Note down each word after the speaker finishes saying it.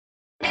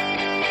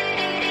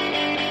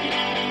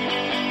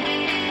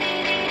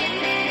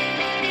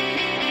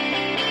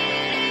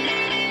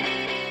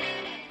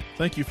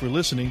Thank you for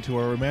listening to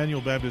our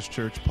Emmanuel Baptist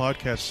Church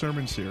podcast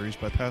sermon series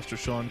by Pastor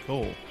Sean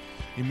Cole.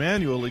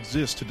 Emmanuel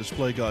exists to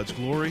display God's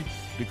glory,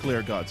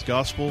 declare God's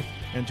gospel,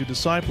 and to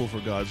disciple for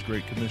God's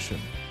Great Commission.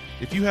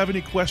 If you have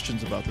any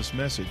questions about this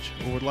message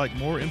or would like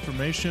more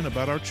information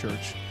about our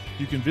church,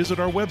 you can visit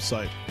our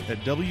website at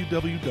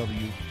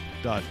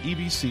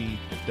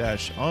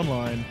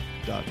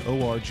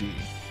www.ebc-online.org.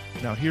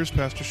 Now here's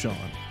Pastor Sean.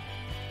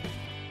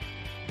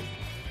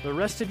 The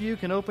rest of you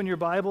can open your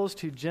Bibles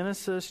to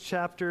Genesis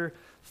chapter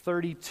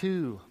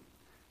 32.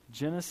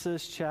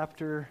 Genesis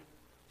chapter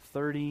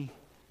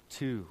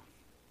 32.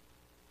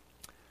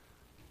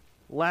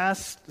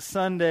 Last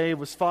Sunday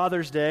was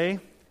Father's Day,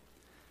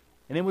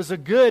 and it was a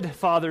good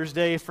Father's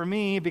Day for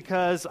me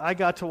because I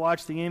got to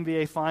watch the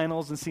NBA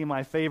Finals and see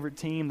my favorite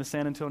team, the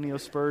San Antonio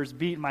Spurs,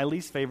 beat my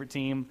least favorite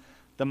team,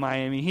 the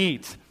Miami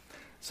Heat.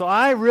 So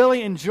I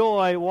really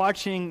enjoy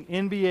watching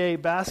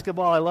NBA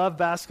basketball. I love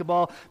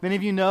basketball. Many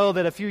of you know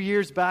that a few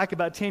years back,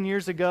 about 10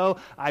 years ago,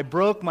 I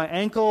broke my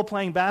ankle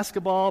playing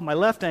basketball, my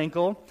left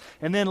ankle.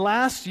 And then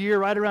last year,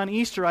 right around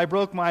Easter, I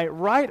broke my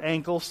right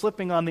ankle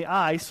slipping on the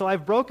ice. So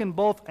I've broken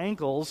both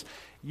ankles.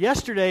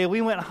 Yesterday,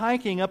 we went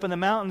hiking up in the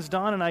mountains,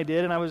 Dawn and I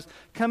did, and I was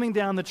coming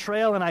down the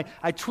trail, and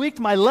I tweaked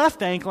my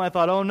left ankle, and I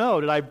thought, oh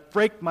no, did I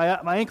break my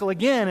ankle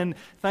again? And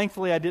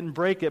thankfully, I didn't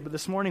break it, but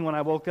this morning when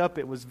I woke up,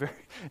 it was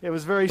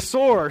very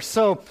sore.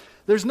 So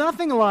there's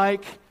nothing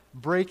like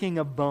breaking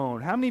a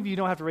bone. How many of you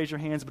don't have to raise your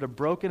hands, but have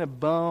broken a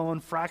bone,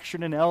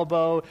 fractured an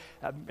elbow,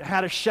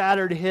 had a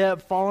shattered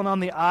hip, fallen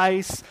on the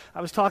ice? I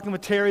was talking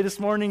with Terry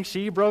this morning.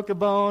 She broke a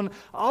bone.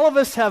 All of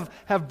us have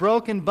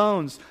broken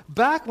bones.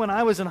 Back when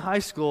I was in high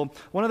school,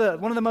 one of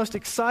the most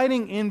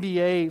exciting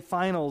NBA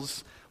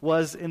finals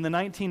was in the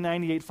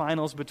 1998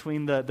 finals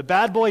between the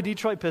bad boy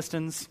Detroit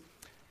Pistons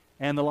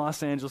and the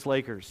Los Angeles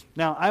Lakers.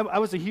 Now, I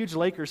was a huge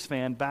Lakers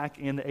fan back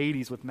in the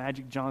 80s with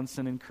Magic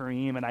Johnson and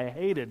Kareem, and I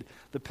hated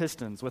the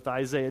Pistons with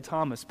Isaiah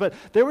Thomas. But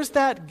there was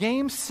that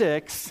Game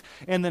 6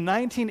 in the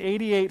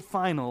 1988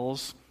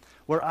 finals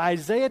where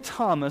Isaiah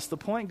Thomas, the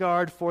point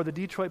guard for the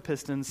Detroit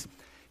Pistons,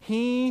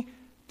 he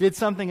did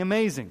something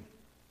amazing.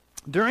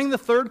 During the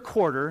third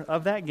quarter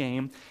of that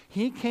game,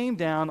 he came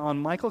down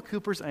on Michael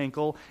Cooper's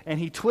ankle, and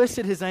he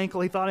twisted his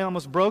ankle. He thought he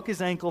almost broke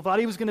his ankle, thought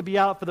he was going to be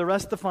out for the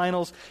rest of the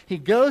finals. He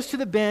goes to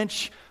the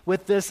bench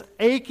with this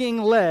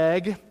aching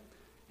leg,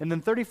 and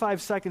then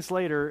 35 seconds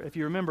later, if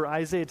you remember,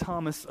 Isaiah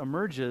Thomas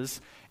emerges,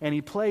 and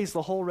he plays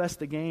the whole rest of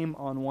the game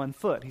on one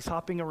foot. He's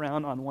hopping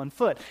around on one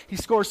foot. He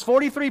scores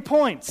 43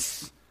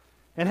 points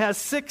and has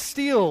 6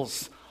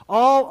 steals,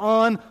 all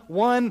on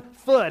one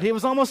foot. It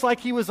was almost like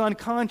he was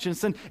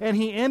unconscious. And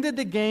he ended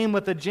the game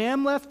with a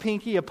jammed left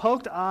pinky, a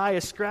poked eye,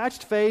 a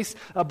scratched face,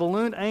 a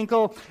ballooned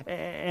ankle,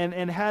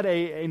 and had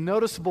a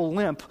noticeable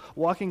limp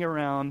walking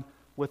around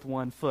with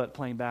one foot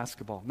playing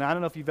basketball. Now, I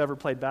don't know if you've ever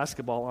played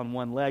basketball on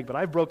one leg, but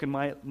I've broken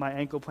my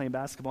ankle playing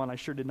basketball, and I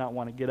sure did not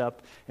want to get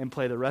up and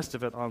play the rest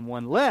of it on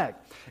one leg.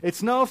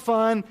 It's no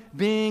fun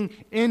being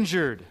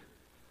injured.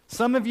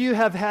 Some of you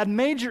have had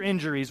major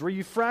injuries where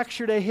you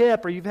fractured a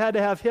hip, or you've had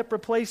to have hip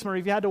replacement, or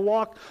you've had to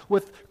walk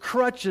with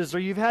crutches, or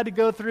you've had to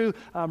go through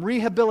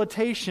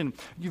rehabilitation.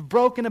 You've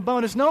broken a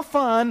bone. It's no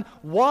fun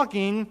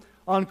walking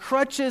on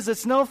crutches.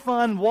 It's no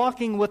fun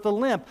walking with a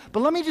limp.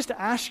 But let me just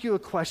ask you a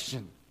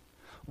question.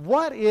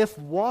 What if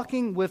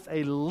walking with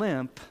a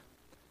limp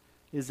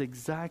is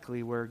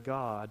exactly where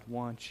God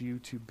wants you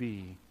to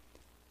be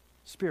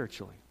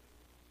spiritually?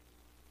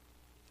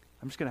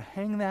 I'm just going to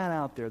hang that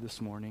out there this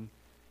morning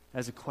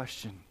as a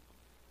question.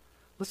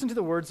 Listen to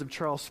the words of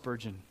Charles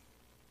Spurgeon.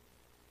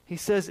 He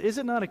says, "Is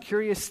it not a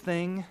curious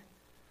thing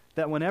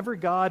that whenever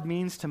God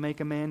means to make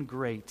a man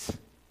great,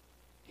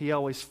 he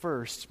always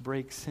first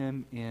breaks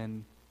him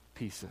in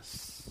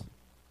pieces?"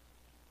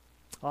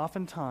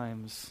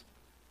 Oftentimes,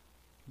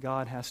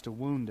 God has to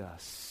wound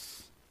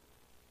us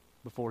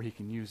before he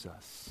can use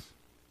us.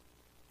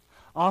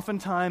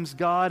 Oftentimes,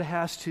 God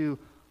has to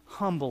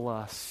humble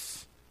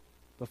us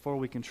before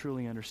we can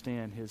truly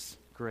understand his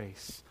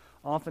grace.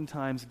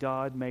 Oftentimes,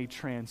 God may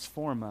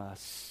transform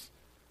us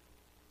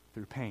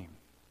through pain.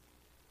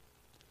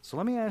 So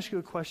let me ask you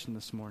a question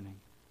this morning.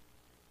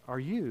 Are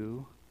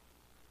you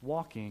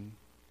walking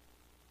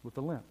with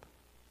a limp?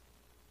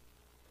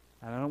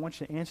 And I don't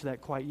want you to answer that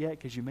quite yet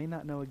because you may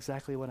not know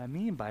exactly what I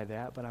mean by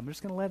that, but I'm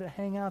just going to let it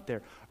hang out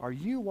there. Are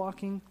you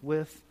walking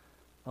with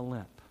a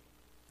limp?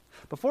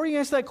 Before you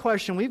answer that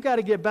question, we've got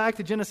to get back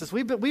to Genesis.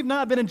 We've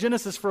not been in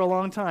Genesis for a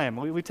long time.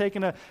 We've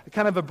taken a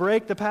kind of a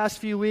break the past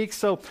few weeks,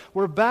 so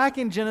we're back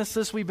in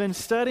Genesis. We've been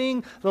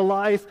studying the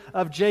life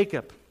of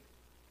Jacob.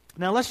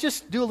 Now let's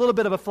just do a little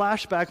bit of a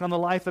flashback on the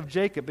life of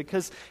Jacob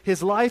because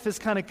his life is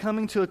kind of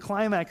coming to a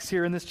climax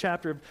here in this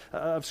chapter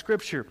of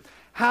Scripture.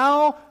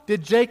 How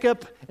did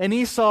Jacob and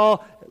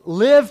Esau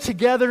live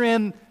together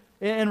in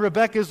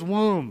Rebekah's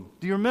womb?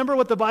 Do you remember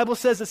what the Bible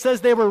says? It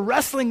says they were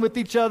wrestling with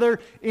each other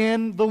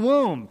in the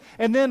womb.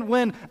 And then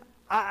when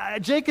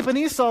Jacob and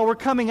Esau were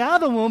coming out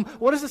of the womb,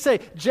 what does it say?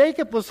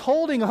 Jacob was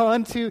holding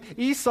on to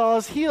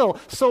Esau's heel.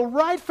 So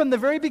right from the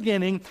very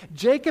beginning,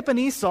 Jacob and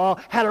Esau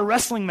had a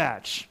wrestling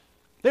match.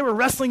 They were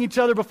wrestling each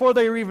other before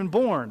they were even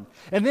born.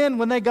 And then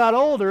when they got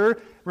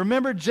older,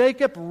 remember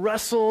Jacob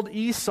wrestled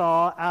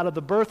Esau out of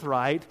the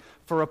birthright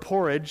for a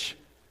porridge,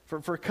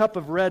 for a cup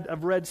of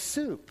red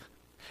soup.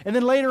 And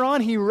then later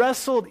on, he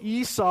wrestled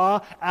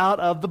Esau out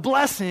of the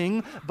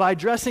blessing by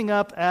dressing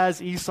up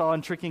as Esau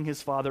and tricking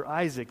his father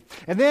Isaac.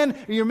 And then,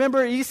 you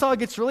remember, Esau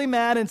gets really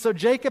mad, and so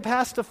Jacob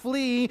has to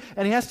flee,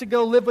 and he has to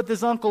go live with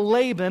his uncle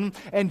Laban,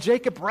 and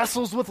Jacob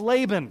wrestles with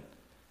Laban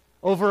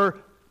over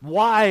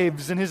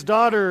wives and his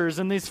daughters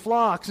and these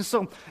flocks. And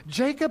so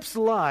Jacob's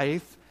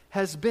life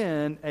has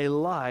been a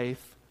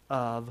life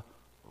of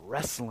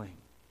wrestling,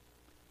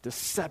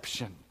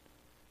 deception,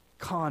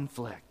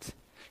 conflict.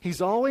 He's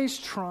always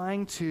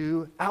trying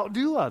to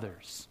outdo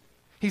others.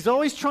 He's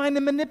always trying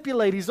to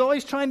manipulate. He's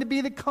always trying to be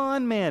the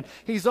con man.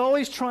 He's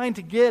always trying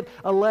to get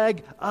a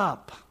leg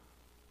up.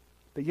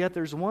 But yet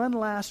there's one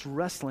last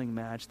wrestling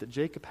match that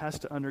Jacob has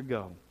to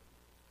undergo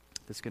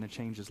that's going to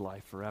change his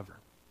life forever.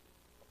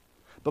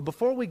 But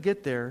before we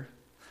get there,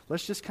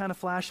 let's just kind of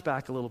flash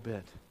back a little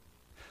bit.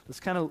 Let's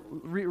kind of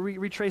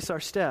retrace our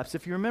steps.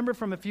 If you remember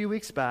from a few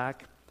weeks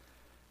back,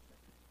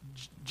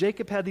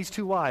 Jacob had these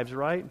two wives,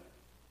 right?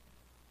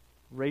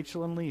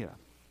 Rachel and Leah.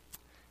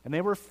 And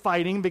they were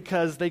fighting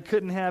because they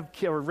couldn't have,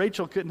 or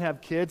Rachel couldn't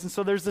have kids. And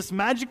so there's this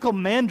magical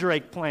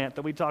mandrake plant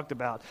that we talked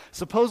about.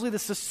 Supposedly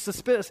this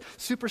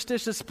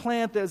superstitious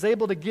plant that is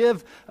able to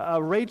give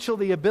Rachel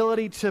the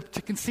ability to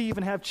conceive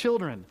and have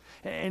children.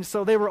 And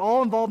so they were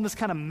all involved in this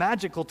kind of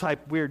magical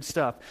type weird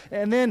stuff.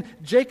 And then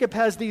Jacob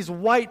has these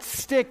white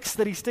sticks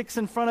that he sticks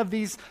in front of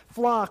these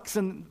flocks,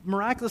 and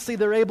miraculously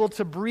they're able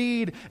to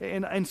breed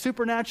in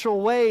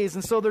supernatural ways.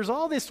 And so there's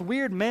all this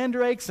weird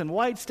mandrakes and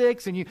white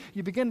sticks, and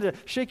you begin to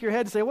shake your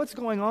head and say, what's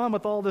going on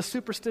with all this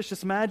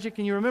superstitious magic?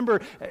 And you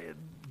remember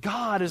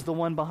God is the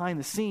one behind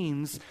the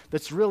scenes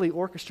that's really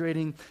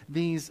orchestrating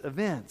these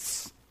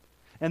events.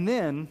 And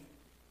then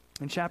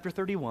in chapter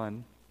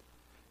 31,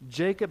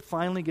 Jacob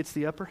finally gets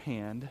the upper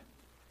hand,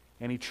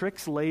 and he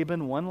tricks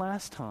Laban one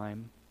last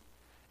time,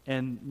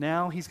 and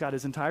now he's got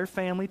his entire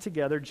family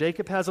together.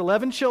 Jacob has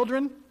 11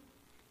 children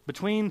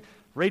between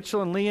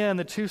Rachel and Leah and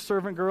the two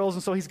servant girls,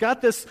 and so he's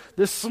got this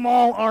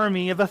small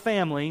army of a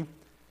family,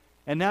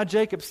 and now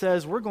Jacob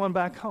says, we're going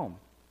back home.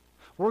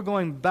 We're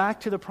going back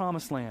to the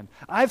promised land.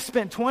 I've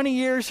spent 20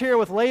 years here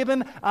with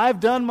Laban.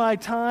 I've done my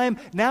time.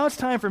 Now it's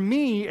time for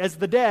me as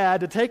the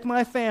dad to take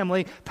my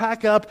family,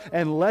 pack up,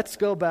 and let's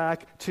go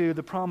back to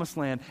the promised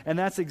land. And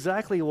that's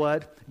exactly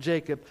what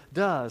Jacob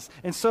does.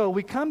 And so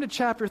we come to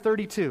chapter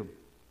 32,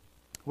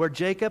 where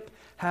Jacob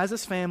has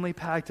his family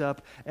packed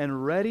up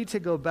and ready to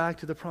go back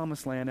to the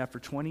promised land after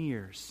 20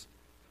 years.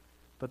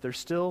 But there's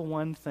still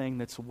one thing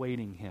that's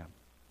waiting him.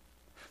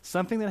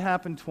 Something that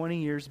happened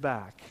 20 years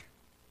back.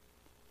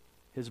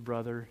 His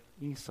brother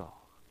Esau.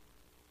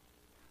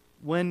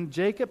 When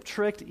Jacob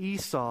tricked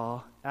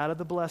Esau out of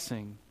the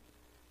blessing,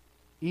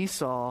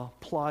 Esau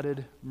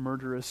plotted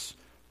murderous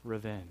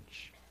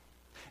revenge.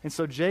 And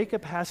so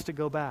Jacob has to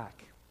go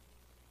back.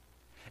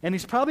 And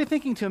he's probably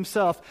thinking to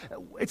himself,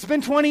 it's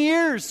been 20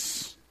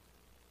 years.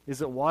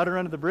 Is it water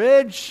under the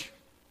bridge?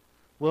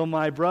 Will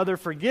my brother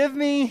forgive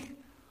me?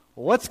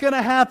 What's going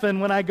to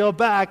happen when I go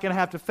back and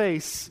have to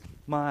face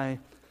my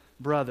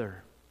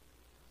brother?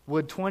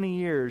 Would 20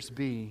 years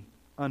be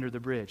under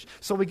the bridge?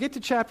 So we get to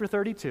chapter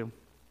 32,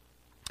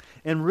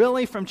 and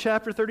really from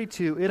chapter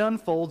 32 it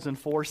unfolds in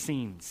 4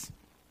 scenes,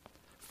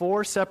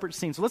 4 separate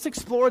scenes. So let's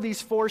explore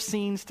these 4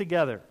 scenes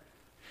together.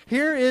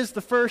 Here is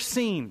the first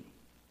scene.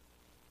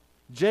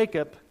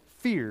 Jacob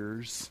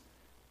fears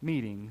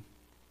meeting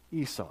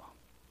Esau.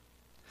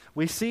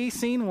 We see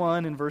scene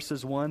 1 in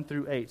verses 1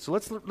 through 8. So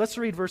let's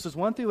read verses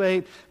 1 through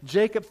 8.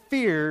 Jacob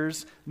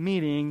fears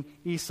meeting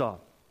Esau.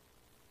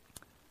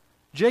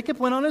 Jacob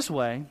went on his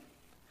way,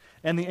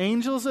 and the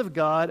angels of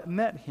God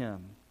met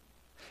him.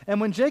 And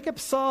when Jacob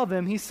saw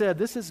them, he said,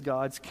 this is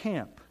God's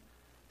camp.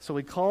 So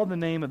he called the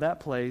name of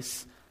that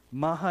place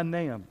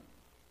Mahanaim.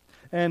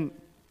 And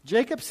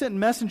Jacob sent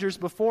messengers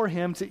before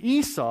him to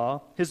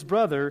Esau, his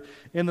brother,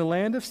 in the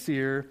land of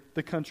Seir,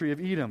 the country of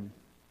Edom,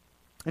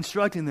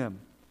 instructing them,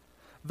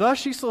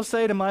 thus ye shall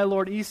say to my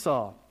lord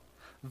Esau,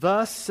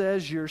 thus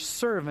says your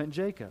servant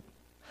Jacob,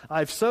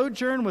 I've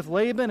sojourned with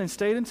Laban and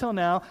stayed until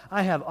now.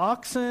 I have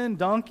oxen,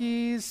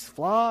 donkeys,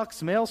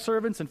 flocks, male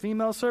servants and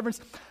female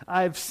servants.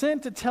 I've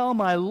sent to tell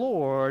my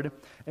Lord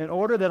in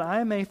order that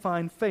I may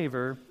find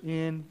favor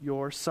in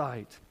your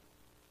sight.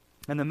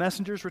 And the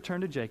messengers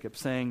returned to Jacob,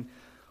 saying,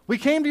 we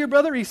came to your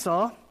brother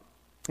Esau,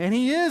 and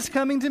he is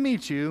coming to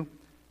meet you,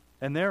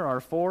 and there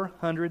are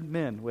 400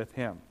 men with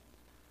him.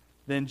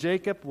 Then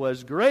Jacob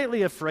was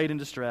greatly afraid and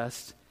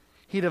distressed.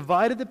 He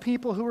divided the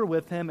people who were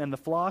with him and the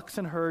flocks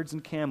and herds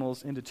and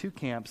camels into 2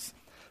 camps,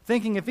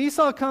 thinking if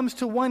Esau comes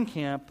to one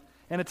camp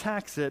and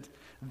attacks it,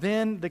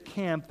 then the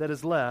camp that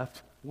is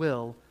left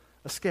will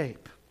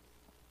escape.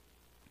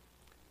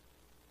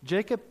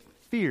 Jacob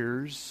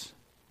fears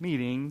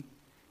meeting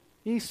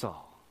Esau.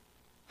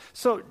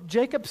 So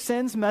Jacob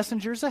sends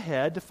messengers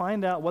ahead to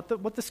find out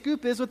what the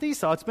scoop is with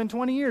Esau. It's been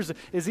 20 years.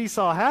 Is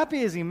Esau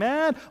happy? Is he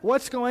mad?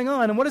 What's going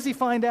on? And what does he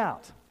find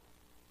out?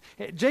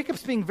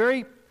 Jacob's being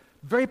very,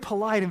 very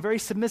polite and very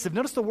submissive.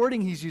 Notice the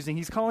wording he's using.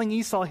 He's calling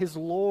Esau his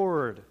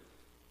Lord.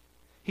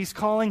 He's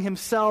calling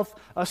himself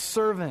a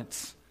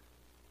servant.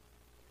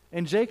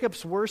 And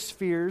Jacob's worst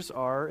fears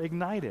are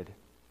ignited.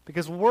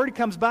 Because word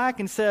comes back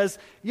and says,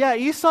 yeah,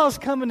 Esau's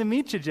coming to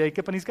meet you,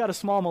 Jacob, and he's got a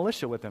small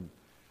militia with him.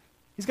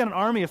 He's got an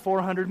army of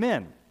 400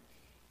 men.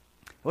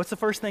 What's the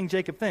first thing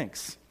Jacob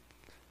thinks?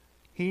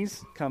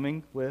 He's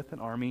coming with an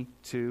army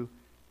to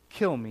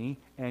kill me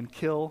and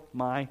kill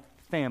my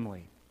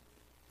family.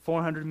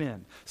 400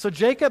 men. So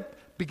Jacob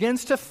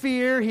begins to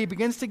fear, he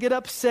begins to get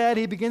upset,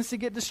 he begins to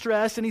get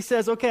distressed, and he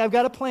says, okay, I've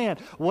got a plan.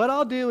 What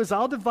I'll do is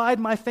I'll divide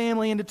my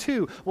family into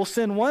two. We'll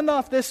send one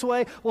off this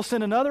way, we'll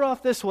send another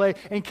off this way.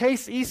 In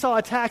case Esau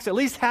attacks, at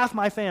least half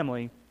my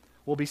family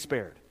will be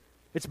spared.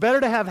 It's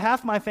better to have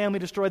half my family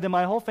destroyed than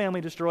my whole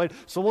family destroyed,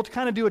 so we'll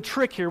kind of do a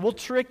trick here. We'll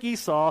trick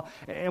Esau,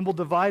 and we'll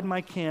divide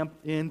my camp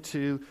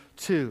into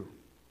two.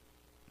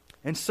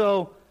 And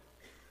so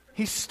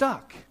he's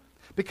stuck,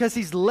 because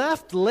he's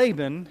left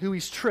Laban, who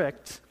he's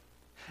tricked,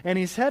 and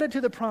he's headed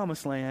to the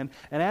promised land,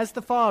 and as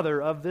the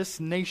father of this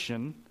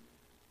nation,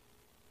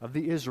 of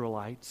the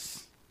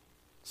Israelites,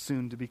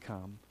 soon to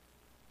become,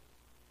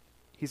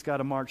 he's got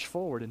to march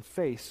forward and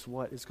face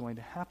what is going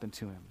to happen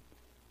to him.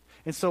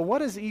 And so what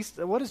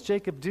does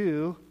Jacob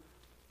do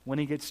when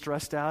he gets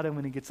stressed out and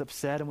when he gets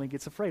upset and when he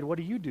gets afraid? What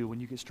do you do when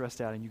you get stressed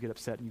out and you get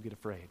upset and you get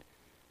afraid?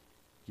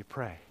 You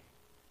pray.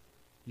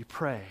 You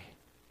pray.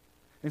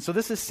 And so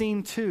this is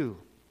scene 2.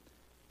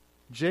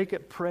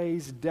 Jacob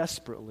prays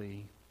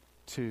desperately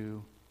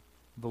to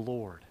the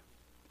Lord.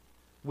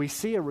 We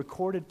see a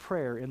recorded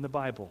prayer in the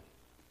Bible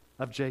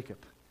of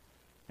Jacob,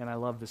 and I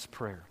love this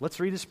prayer. Let's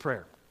read his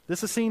prayer.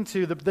 This is scene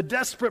 2, the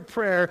desperate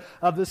prayer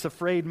of this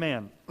afraid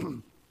man.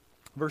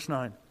 Verse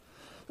 9.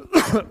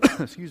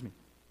 Excuse me.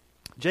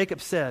 Jacob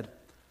said,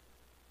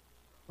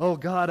 O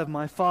God of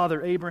my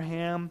father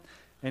Abraham,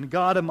 and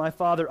God of my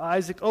father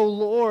Isaac, O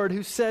Lord,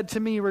 who said to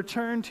me,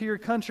 return to your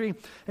country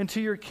and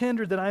to your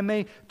kindred, that I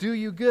may do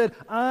you good.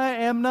 I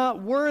am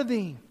not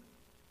worthy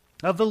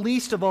of the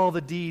least of all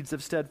the deeds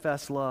of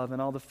steadfast love and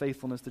all the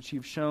faithfulness that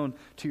you've shown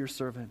to your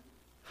servant.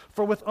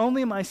 For with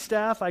only my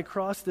staff I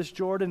crossed this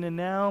Jordan, and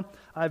now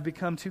I've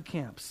become 2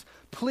 camps.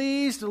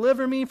 Please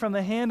deliver me from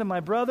the hand of my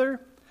brother,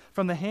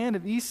 from the hand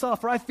of Esau,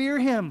 for I fear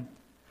him,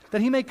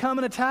 that he may come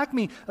and attack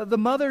me, the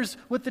mothers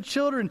with the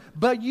children.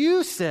 But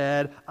you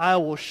said, I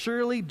will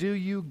surely do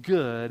you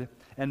good,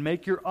 and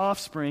make your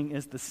offspring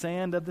as the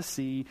sand of the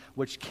sea,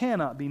 which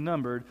cannot be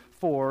numbered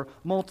for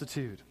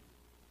multitude.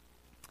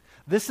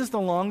 This is the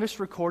longest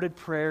recorded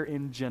prayer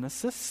in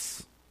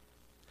Genesis.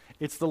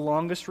 It's the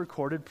longest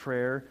recorded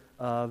prayer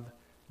of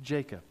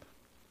Jacob.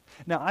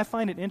 Now, I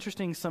find it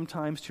interesting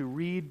sometimes to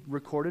read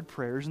recorded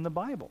prayers in the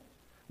Bible.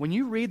 When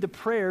you read the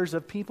prayers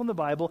of people in the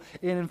Bible,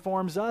 it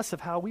informs us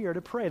of how we are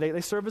to pray. They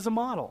serve as a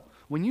model.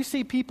 When you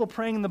see people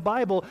praying in the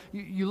Bible,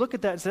 you look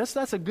at that and say,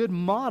 that's a good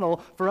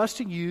model for us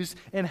to use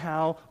in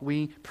how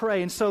we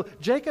pray. And so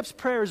Jacob's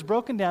prayer is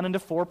broken down into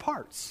 4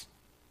 parts.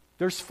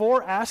 There's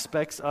 4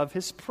 aspects of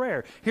his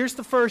prayer. Here's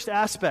the first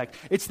aspect.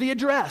 It's the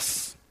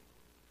address.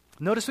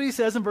 Notice what he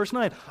says in verse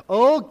 9.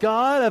 O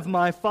God of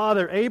my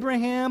father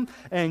Abraham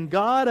and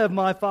God of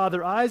my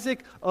father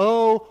Isaac,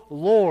 O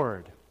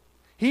Lord.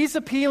 He's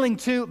appealing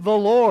to the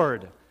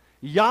Lord,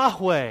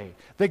 Yahweh,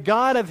 the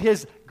God of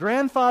his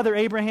grandfather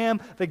Abraham,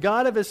 the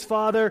God of his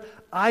father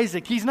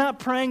Isaac. He's not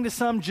praying to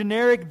some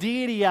generic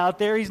deity out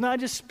there. He's not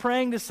just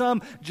praying to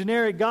some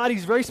generic God.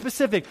 He's very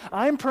specific.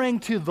 I'm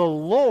praying to the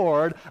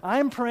Lord.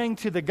 I'm praying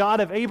to the God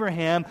of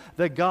Abraham,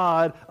 the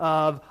God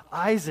of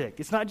Isaac.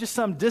 It's not just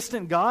some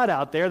distant God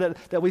out there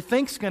that we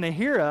think's going to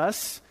hear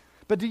us.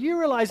 But do you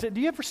realize that?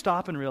 Do you ever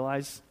stop and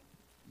realize,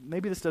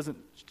 maybe this doesn't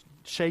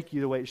shake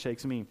you the way it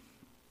shakes me.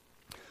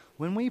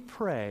 When we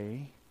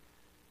pray,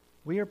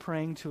 we are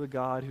praying to a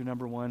God who,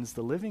 number 1, is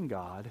the living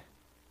God,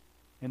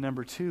 and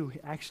number 2,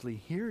 actually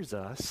hears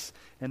us,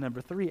 and number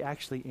 3,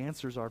 actually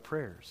answers our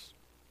prayers.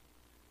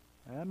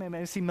 That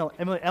may seem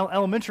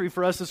elementary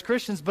for us as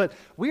Christians, but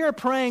we are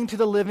praying to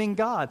the living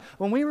God.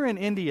 When we were in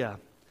India,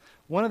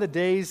 one of the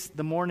days,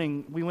 the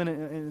morning, we went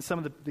in, and some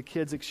of the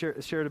kids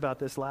shared about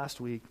this last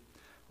week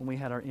when we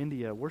had our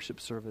India worship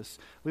service.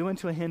 We went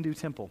to a Hindu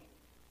temple.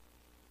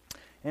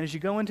 And as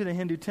you go into the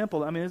Hindu temple,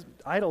 there's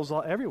idols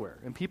all everywhere.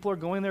 And people are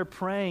going there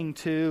praying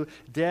to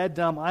dead,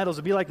 dumb idols.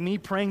 It'd be like me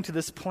praying to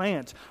this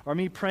plant, or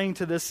me praying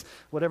to this,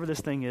 whatever this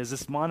thing is,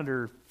 this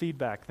monitor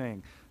feedback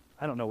thing.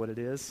 I don't know what it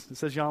is. It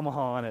says Yamaha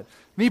on it.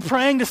 Me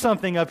praying to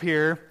something up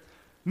here.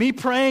 Me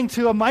praying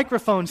to a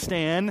microphone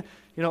stand.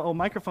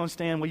 Microphone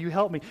stand, will you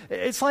help me?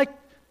 It's like,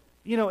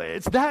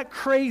 it's that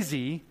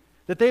crazy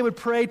that they would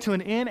pray to an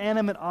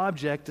inanimate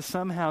object to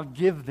somehow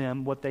give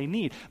them what they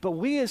need. But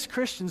we as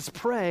Christians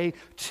pray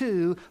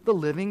to the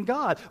living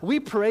God.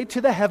 We pray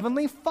to the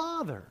Heavenly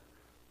Father.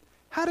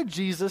 How did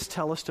Jesus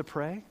tell us to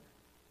pray?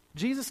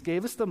 Jesus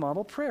gave us the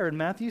model prayer in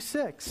Matthew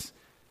 6.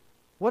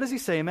 What does he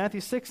say in Matthew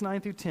 6,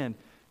 9 through 10?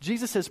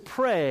 Jesus says,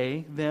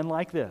 pray then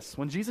like this.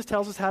 When Jesus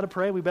tells us how to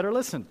pray, we better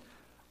listen.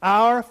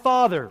 Our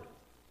Father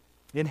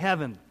in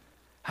heaven,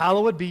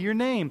 Hallowed be your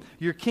name.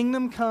 Your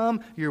kingdom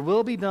come, your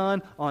will be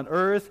done on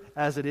earth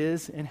as it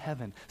is in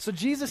heaven. So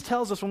Jesus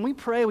tells us when we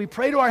pray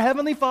to our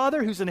Heavenly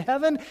Father who's in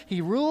heaven. He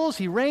rules,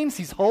 He reigns,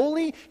 He's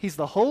holy. He's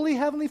the holy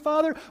Heavenly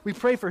Father. We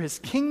pray for His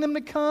kingdom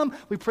to come.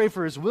 We pray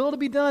for His will to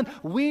be done.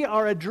 We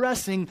are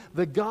addressing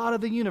the God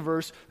of the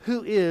universe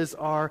who is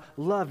our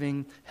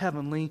loving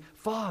Heavenly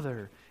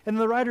Father. And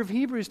the writer of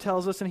Hebrews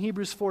tells us in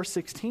Hebrews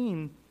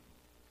 4:16,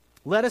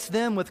 let us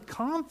then with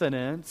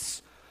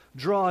confidence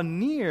draw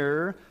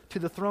near to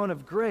the throne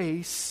of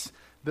grace,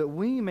 that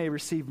we may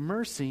receive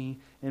mercy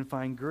and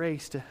find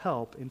grace to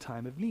help in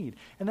time of need.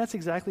 And that's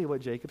exactly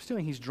what Jacob's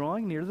doing. He's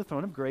drawing near to the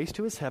throne of grace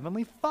to his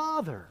Heavenly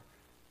Father.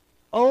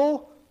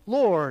 O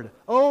Lord,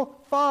 O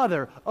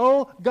Father,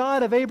 O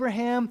God of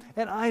Abraham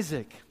and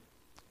Isaac.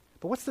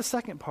 But what's the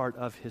second part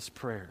of his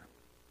prayer?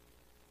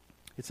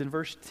 It's in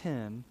verse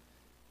 10.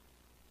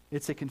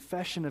 It's a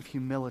confession of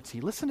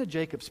humility. Listen to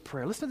Jacob's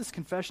prayer. Listen to this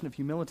confession of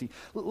humility.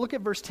 Look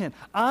at verse 10.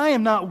 I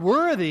am not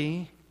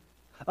worthy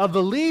of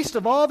the least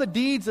of all the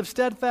deeds of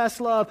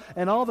steadfast love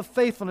and all the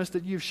faithfulness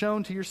that you've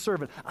shown to your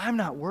servant. I'm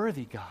not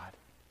worthy, God.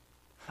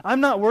 I'm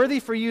not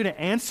worthy for you to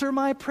answer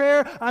my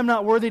prayer. I'm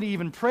not worthy to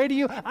even pray to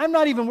you. I'm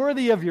not even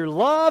worthy of your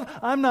love.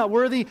 I'm not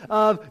worthy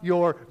of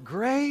your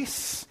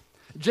grace.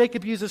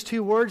 Jacob uses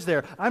two words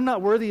there. I'm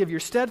not worthy of your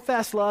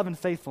steadfast love and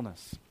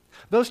faithfulness.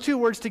 Those two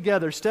words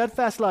together,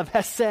 steadfast love,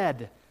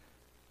 hesed,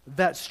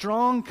 that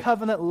strong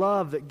covenant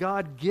love that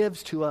God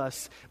gives to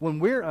us when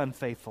we're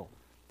unfaithful.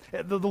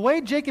 The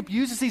way Jacob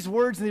uses these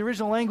words in the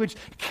original language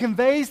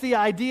conveys the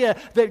idea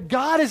that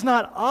God is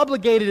not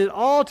obligated at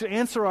all to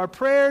answer our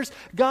prayers.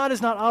 God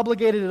is not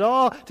obligated at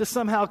all to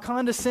somehow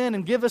condescend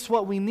and give us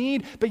what we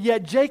need. But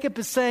yet Jacob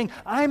is saying,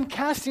 I'm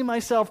casting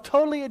myself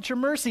totally at your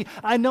mercy.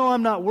 I know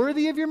I'm not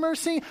worthy of your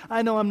mercy.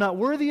 I know I'm not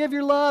worthy of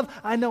your love.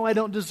 I know I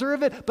don't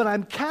deserve it. But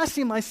I'm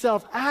casting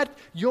myself at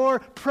your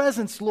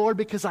presence, Lord,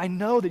 because I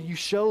know that you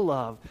show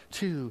love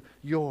to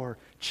your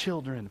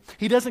children.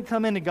 He doesn't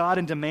come into God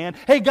and demand,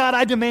 hey, God,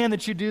 I demand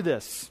that you do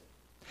this.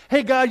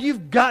 Hey, God,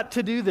 you've got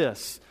to do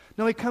this.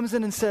 No, he comes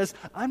in and says,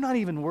 I'm not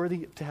even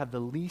worthy to have the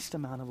least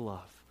amount of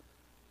love.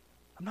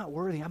 I'm not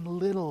worthy. I'm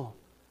little.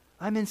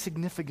 I'm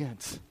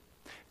insignificant.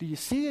 Do you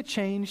see a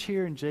change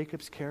here in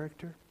Jacob's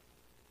character?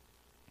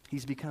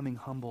 He's becoming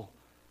humble.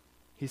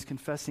 He's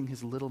confessing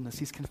his littleness.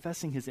 He's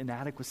confessing his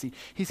inadequacy.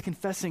 He's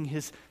confessing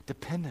his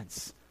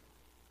dependence.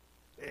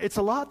 It's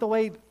a lot the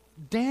way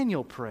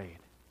Daniel prayed.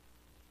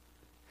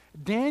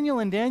 Daniel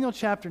in Daniel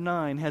chapter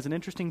 9 has an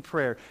interesting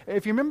prayer.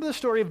 If you remember the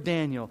story of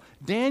Daniel,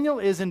 Daniel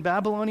is in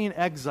Babylonian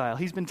exile.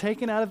 He's been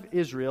taken out of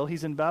Israel.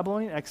 He's in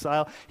Babylonian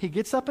exile. He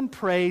gets up and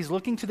prays,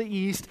 looking to the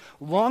east,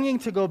 longing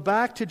to go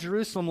back to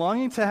Jerusalem,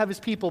 longing to have his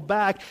people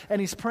back,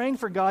 and he's praying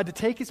for God to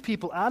take his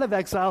people out of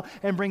exile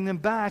and bring them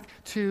back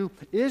to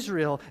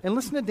Israel. And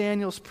listen to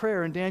Daniel's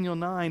prayer in Daniel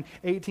 9,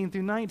 18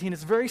 through 19.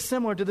 It's very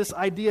similar to this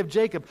idea of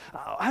Jacob.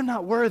 I'm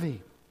not worthy.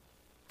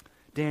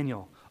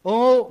 Daniel,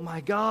 oh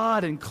my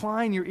God,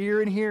 incline your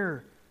ear and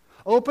hear.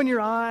 Open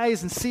your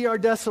eyes and see our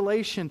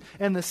desolation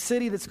and the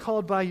city that's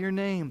called by your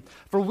name.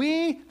 For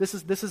we, this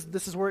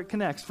is where it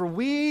connects. For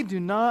we do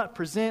not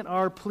present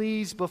our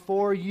pleas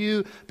before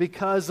you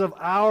because of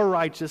our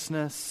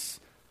righteousness,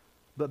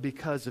 but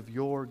because of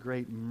your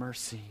great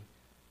mercy.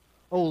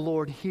 O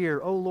Lord, hear.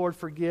 O Lord,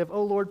 forgive.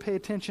 O Lord, pay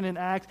attention and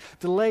act.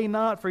 Delay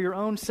not for your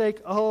own sake,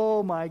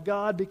 oh my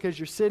God, because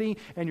your city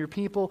and your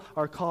people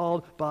are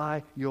called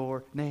by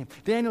your name.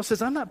 Daniel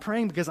says, I'm not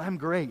praying because I'm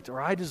great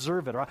or I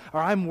deserve it or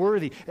I'm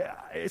worthy.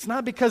 It's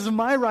not because of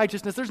my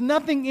righteousness. There's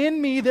nothing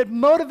in me that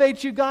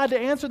motivates you, God, to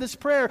answer this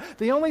prayer.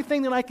 The only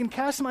thing that I can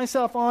cast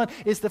myself on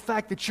is the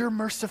fact that you're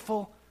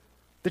merciful,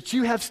 that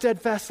you have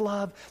steadfast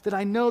love, that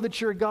I know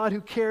that you're a God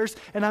who cares,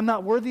 and I'm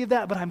not worthy of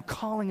that, but I'm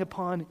calling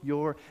upon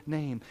your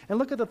name. And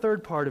look at the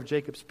third part of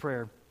Jacob's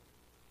prayer.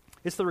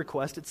 It's the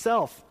request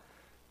itself.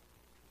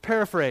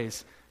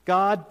 Paraphrase,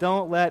 God,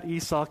 don't let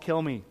Esau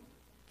kill me.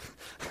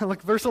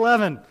 Look, verse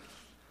 11.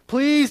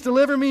 Please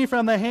deliver me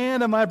from the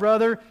hand of my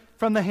brother,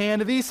 from the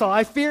hand of Esau.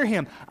 I fear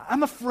him.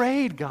 I'm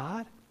afraid,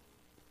 God.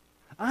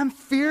 I'm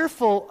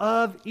fearful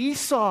of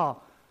Esau.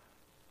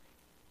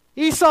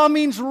 Esau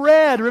means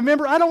red.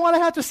 Remember, I don't want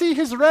to have to see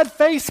his red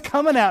face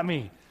coming at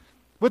me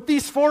with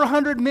these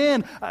 400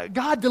 men.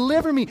 God,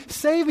 deliver me.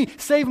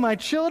 Save my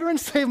children,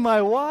 save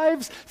my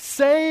wives,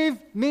 save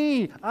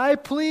me. I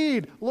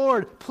plead,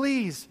 Lord,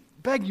 please,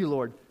 beg you,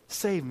 Lord,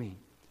 save me.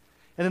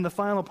 And then the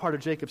final part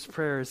of Jacob's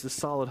prayer is this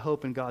solid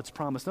hope in God's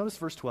promise. Notice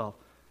verse 12.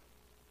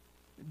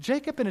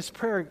 Jacob in his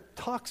prayer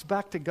talks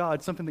back to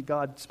God something that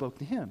God spoke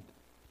to him.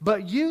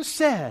 But you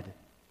said,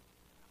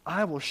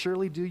 I will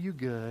surely do you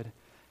good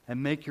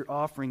and make your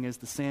offering as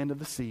the sand of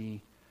the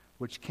sea,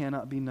 which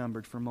cannot be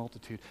numbered for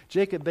multitude.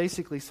 Jacob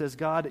basically says,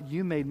 God,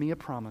 you made me a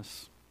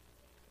promise.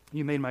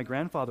 You made my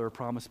grandfather a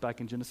promise back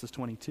in Genesis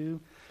 22.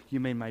 You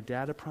made my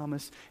dad a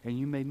promise, and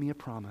you made me a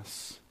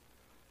promise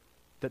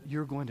that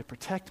you're going to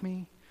protect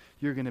me,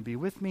 you're going to be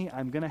with me,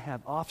 I'm going to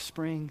have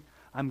offspring,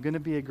 I'm going to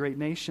be a great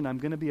nation. I'm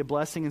going to be a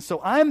blessing. And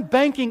so I'm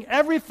banking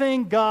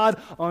everything,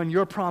 God, on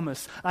your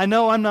promise. I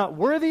know I'm not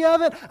worthy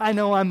of it. I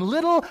know I'm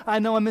little. I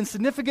know I'm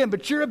insignificant,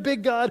 but you're a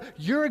big God.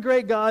 You're a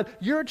great God.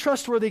 You're a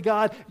trustworthy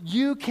God.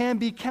 You can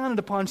be counted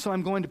upon, so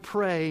I'm going to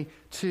pray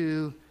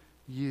to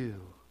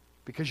you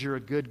because you're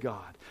a good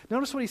God.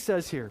 Notice what he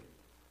says here.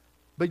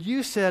 But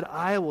you said,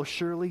 I will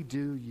surely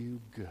do you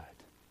good.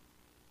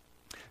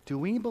 Do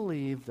we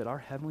believe that our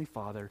Heavenly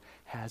Father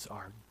has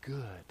our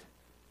good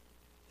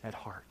at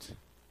heart?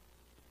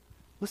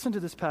 Listen to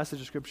this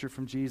passage of Scripture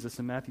from Jesus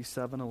in Matthew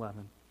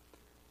 7:11.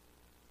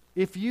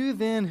 If you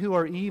then who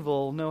are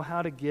evil know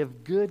how to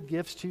give good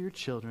gifts to your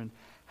children,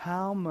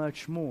 how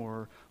much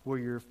more will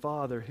your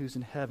Father who's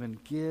in heaven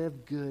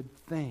give good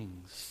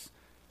things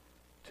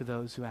to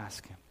those who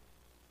ask him?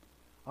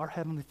 Our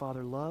Heavenly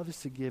Father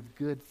loves to give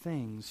good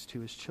things to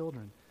his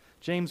children.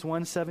 James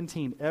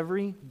 1:17,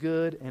 every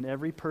good and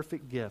every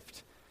perfect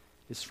gift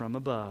is from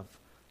above,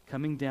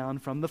 coming down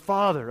from the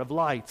Father of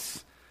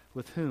lights,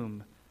 with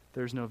whom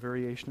there's no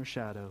variation or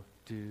shadow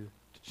due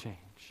to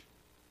change.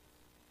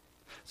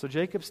 So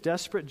Jacob's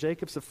desperate,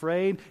 Jacob's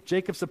afraid,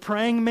 Jacob's a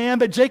praying man,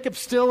 but Jacob's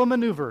still a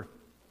maneuver.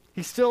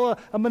 He's still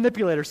a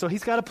manipulator, so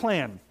he's got a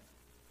plan.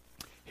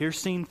 Here's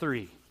scene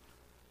 3.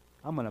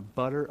 I'm going to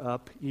butter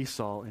up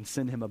Esau and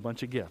send him a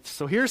bunch of gifts.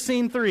 So here's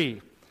scene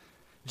 3.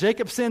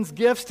 Jacob sends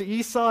gifts to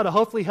Esau to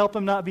hopefully help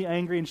him not be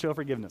angry and show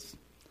forgiveness.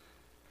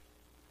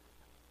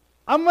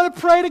 I'm going to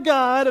pray to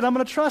God and I'm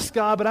going to trust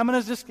God, but I'm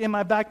going to just, in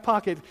my back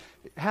pocket,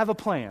 have a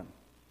plan.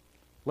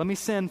 Let me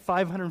send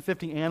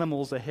 550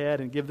 animals ahead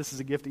and give this as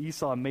a gift to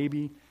Esau, and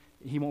maybe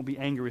he won't be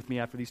angry with me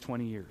after these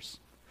 20 years.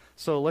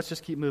 So let's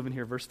just keep moving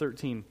here. Verse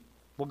 13.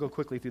 We'll go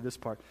quickly through this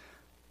part.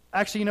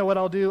 Actually, you know what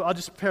I'll do? I'll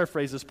just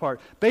paraphrase this part.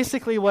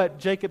 Basically, what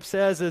Jacob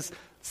says is,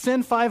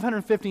 send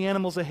 550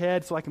 animals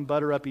ahead so I can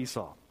butter up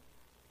Esau.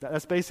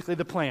 That's basically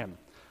the plan.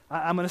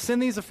 I'm going to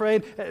send these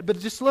afraid, but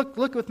just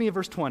look with me at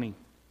verse 20.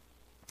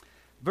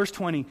 Verse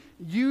 20,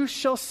 you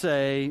shall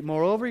say,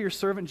 moreover, your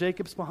servant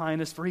Jacob's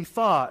behind us, for he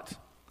thought,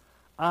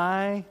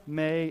 I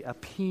may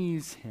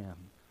appease him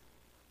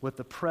with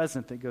the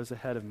present that goes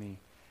ahead of me,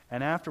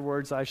 and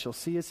afterwards I shall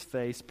see his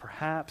face.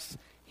 Perhaps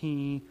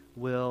he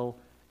will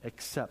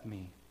accept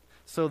me.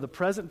 So the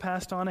present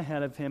passed on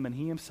ahead of him, and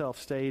he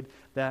himself stayed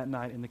that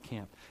night in the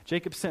camp.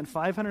 Jacob sent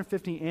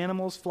 550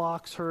 animals,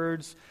 flocks,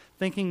 herds,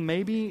 thinking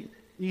maybe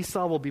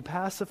Esau will be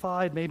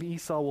pacified, maybe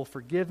Esau will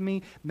forgive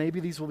me, maybe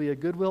these will be a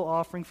goodwill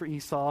offering for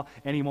Esau,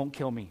 and he won't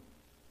kill me.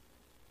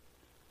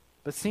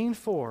 But scene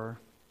 4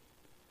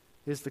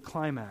 is the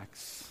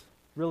climax,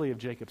 really, of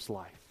Jacob's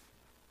life.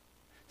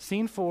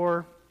 Scene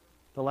 4,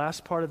 the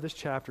last part of this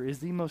chapter, is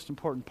the most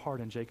important part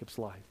in Jacob's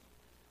life.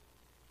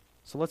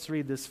 So let's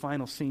read this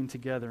final scene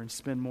together and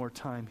spend more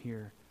time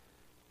here.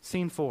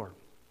 Scene 4.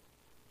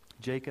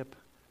 Jacob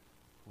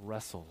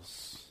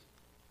wrestles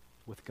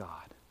with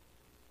God.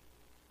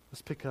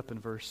 Let's pick up in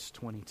verse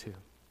 22.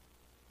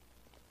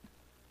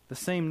 The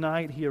same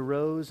night he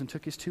arose and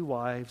took his 2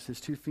 wives, his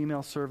 2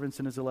 female servants,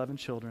 and his 11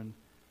 children,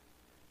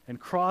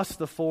 and crossed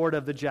the ford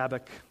of the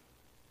Jabbok.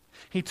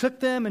 He took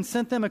them and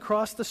sent them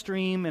across the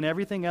stream and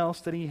everything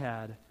else that he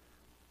had.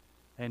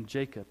 And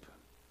Jacob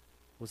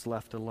was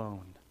left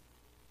alone.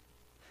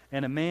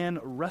 And a man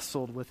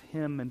wrestled with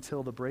him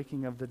until the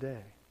breaking of the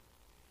day.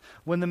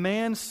 When the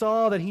man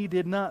saw that he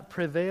did not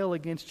prevail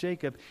against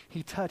Jacob,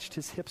 he touched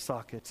his hip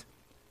socket.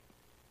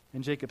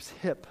 And Jacob's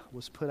hip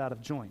was put out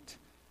of joint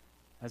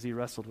as he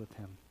wrestled with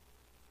him.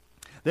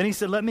 Then he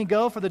said, let me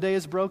go, for the day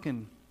is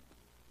broken.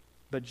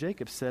 But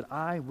Jacob said,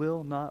 I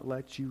will not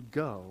let you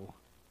go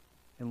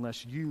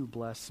unless you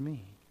bless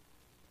me.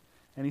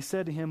 And he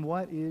said to him,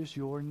 what is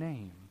your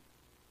name?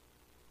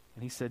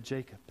 And he said,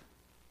 Jacob.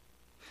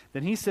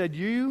 Then he said,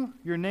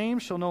 your name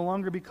shall no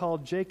longer be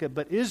called Jacob,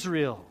 but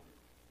Israel.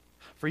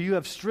 For you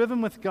have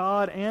striven with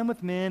God and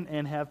with men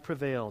and have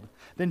prevailed.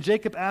 Then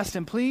Jacob asked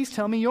him, please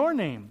tell me your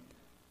name.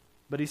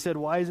 But he said,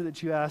 why is it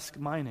that you ask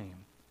my name?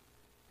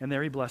 And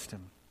there he blessed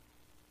him.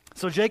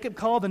 So Jacob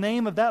called the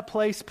name of that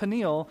place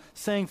Peniel,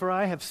 saying, for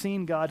I have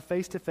seen God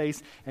face to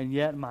face, and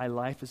yet my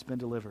life has been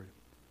delivered.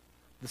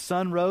 The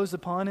sun rose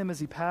upon him as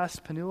he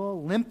passed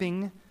Peniel,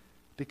 limping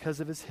because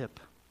of his hip.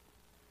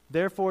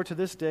 Therefore, to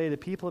this day, the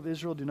people of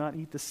Israel do not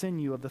eat the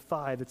sinew of the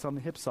thigh that's on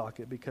the hip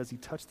socket, because he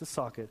touched the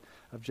socket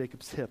of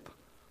Jacob's hip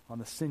on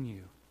the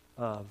sinew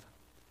of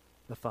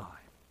the thigh.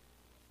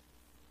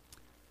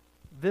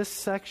 This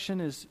section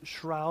is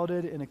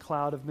shrouded in a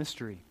cloud of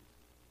mystery.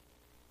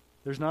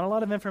 There's not a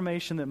lot of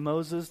information that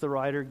Moses, the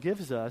writer,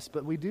 gives us,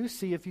 but we do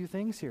see a few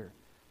things here.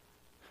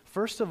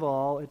 First of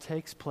all, it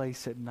takes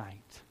place at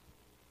night.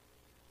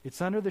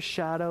 It's under the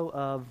shadow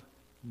of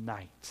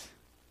night.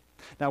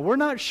 Now, we're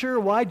not sure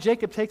why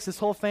Jacob takes his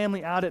whole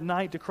family out at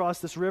night to cross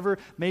this river.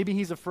 Maybe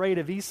he's afraid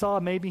of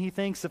Esau. Maybe he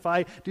thinks if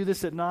I do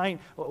this at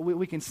night,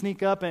 we can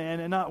sneak up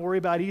and not worry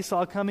about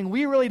Esau coming.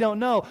 We really don't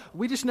know.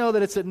 We just know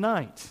that it's at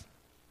night,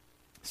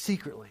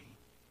 secretly.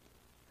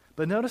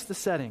 But notice the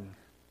setting.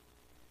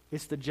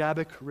 It's the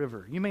Jabbok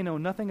River. You may know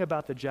nothing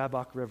about the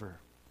Jabbok River,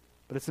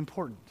 but it's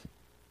important.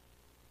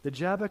 The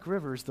Jabbok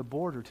River is the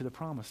border to the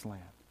Promised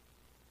Land.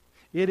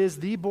 It is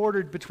the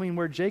border between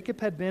where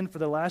Jacob had been for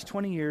the last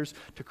 20 years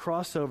to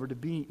cross over to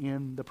be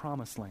in the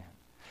Promised Land.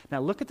 Now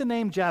look at the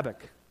name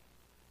Jabbok.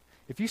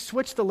 If you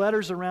switch the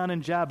letters around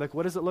in Jabbok,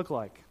 what does it look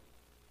like?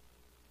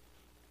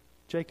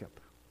 Jacob.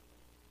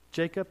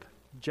 Jacob,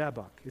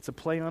 Jabbok. It's a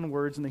play on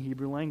words in the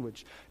Hebrew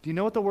language. Do you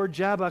know what the word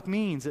Jabbok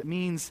means? It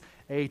means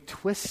a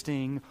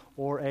twisting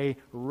or a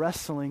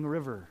wrestling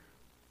river.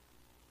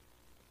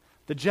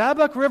 The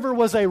Jabbok River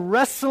was a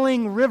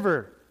wrestling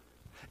river.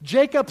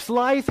 Jacob's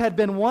life had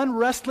been one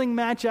wrestling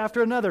match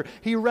after another.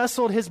 He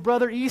wrestled his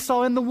brother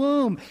Esau in the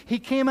womb. He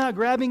came out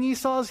grabbing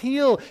Esau's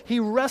heel. He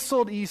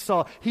wrestled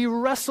Esau. He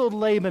wrestled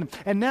Laban.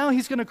 And now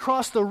he's going to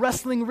cross the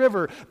wrestling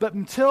river. But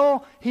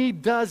until he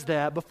does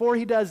that, before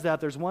he does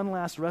that, there's one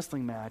last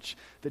wrestling match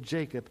that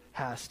Jacob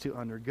has to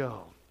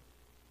undergo.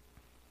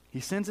 He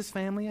sends his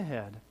family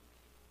ahead.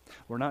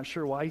 We're not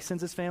sure why he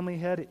sends his family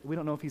ahead. We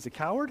don't know if he's a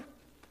coward,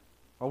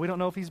 or we don't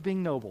know if he's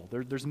being noble.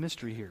 There's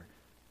mystery here.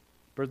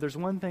 But there's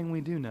one thing we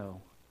do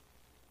know,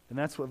 and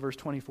that's what verse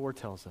 24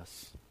 tells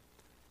us.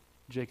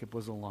 Jacob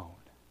was alone.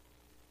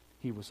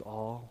 He was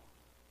all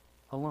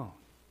alone.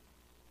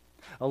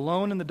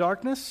 Alone in the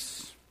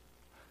darkness,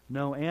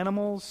 no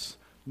animals,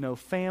 no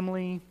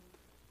family,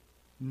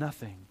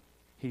 nothing.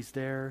 He's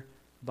there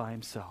by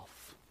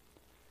himself.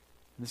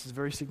 And this is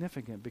very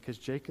significant because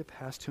Jacob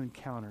has to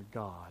encounter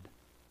God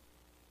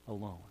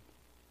alone.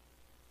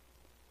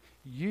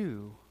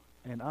 You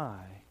and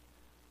I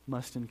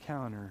must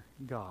encounter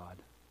God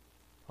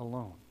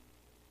alone.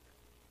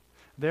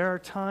 There are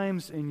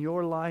times in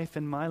your life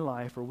and my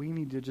life where we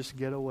need to just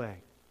get away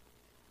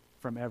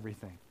from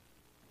everything.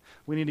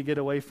 We need to get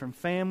away from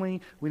family.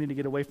 We need to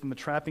get away from the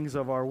trappings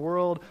of our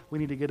world. We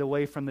need to get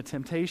away from the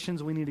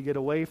temptations. We need to get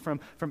away from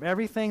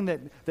everything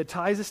that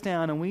ties us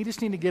down, and we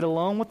just need to get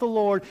alone with the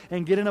Lord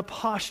and get in a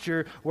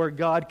posture where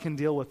God can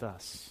deal with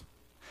us.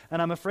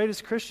 And I'm afraid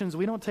as Christians,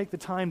 we don't take the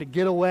time to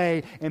get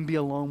away and be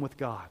alone with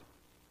God.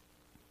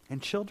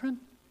 And children,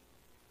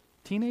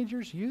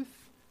 teenagers, youth,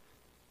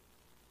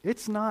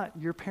 it's not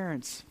your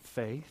parents'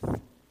 faith.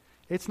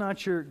 It's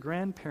not your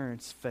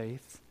grandparents'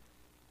 faith.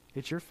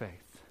 It's your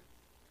faith.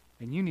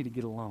 And you need to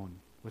get alone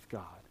with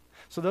God.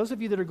 So those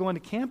of you that are going to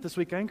camp this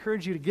week, I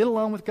encourage you to get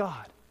alone with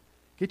God.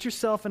 Get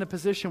yourself in a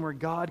position where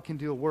God can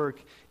do a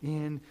work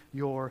in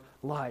your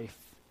life.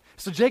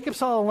 So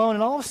Jacob's all alone,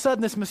 and all of a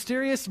sudden this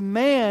mysterious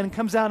man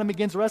comes out and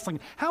begins wrestling.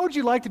 How would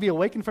you like to be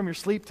awakened from your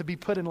sleep to be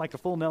put in like a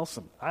full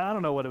Nelson? I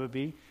don't know what it would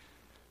be.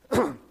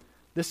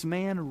 This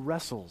man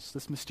wrestles,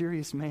 this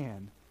mysterious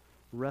man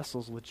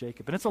wrestles with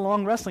Jacob. And it's a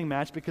long wrestling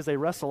match because they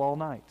wrestle all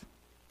night.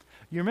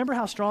 You remember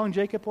how strong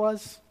Jacob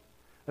was?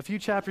 A few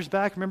chapters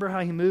back, remember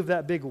how he moved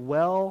that big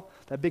well,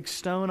 that big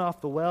stone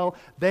off the well?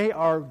 They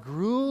are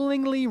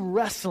gruelingly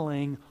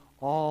wrestling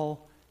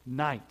all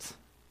night.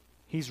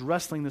 He's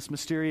wrestling this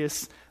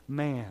mysterious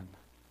man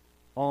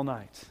all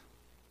night.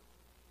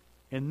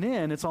 And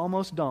then it's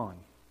almost dawn,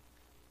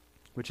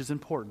 which is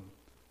important.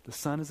 The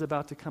sun is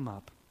about to come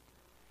up.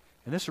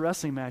 And this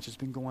wrestling match has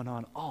been going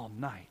on all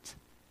night.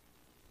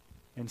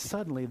 And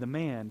suddenly the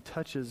man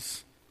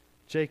touches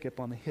Jacob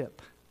on the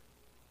hip.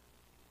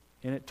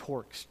 And it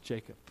torques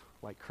Jacob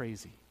like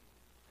crazy.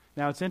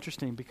 Now it's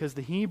interesting because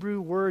the Hebrew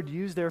word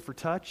used there for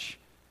touch,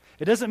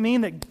 it doesn't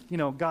mean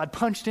that, God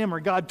punched him or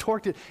God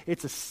torqued it.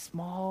 It's a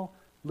small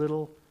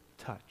little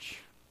touch.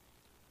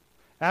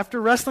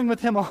 After wrestling with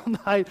him all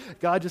night,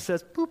 God just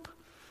says, boop,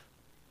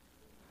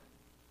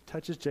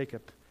 touches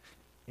Jacob.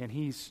 And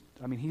he's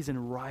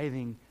in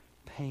writhing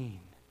pain.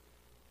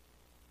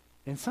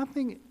 And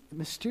something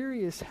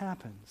mysterious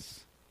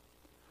happens.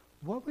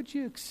 What would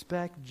you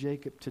expect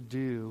Jacob to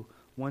do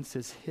once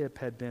his hip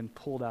had been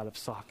pulled out of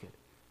socket?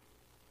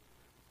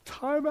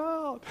 Time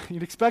out.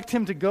 You'd expect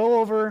him to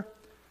go over,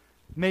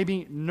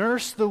 maybe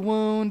nurse the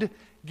wound,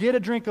 get a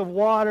drink of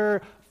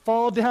water,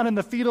 fall down in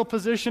the fetal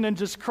position and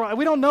just cry.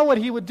 We don't know what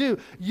he would do.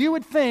 You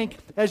would think,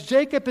 as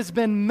Jacob has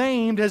been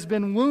maimed, has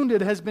been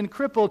wounded, has been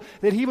crippled,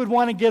 that he would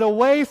want to get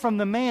away from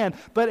the man.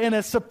 But in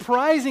a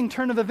surprising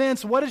turn of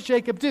events, what does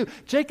Jacob do?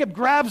 Jacob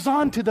grabs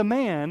onto the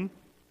man,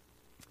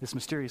 this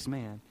mysterious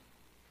man,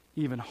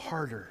 even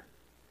harder.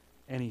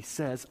 And he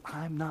says,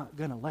 I'm not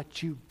going to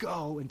let you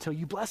go until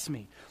you bless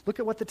me.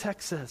 Look at what the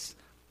text says.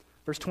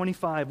 Verse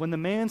 25, when the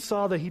man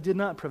saw that he did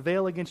not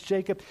prevail against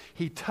Jacob,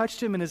 he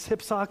touched him in his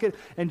hip socket,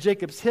 and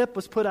Jacob's hip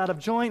was put out of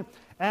joint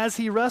as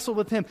he wrestled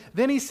with him.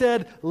 Then he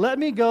said, let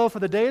me go, for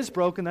the day is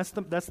broken.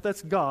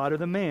 That's God, or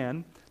the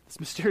man, this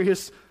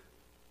mysterious,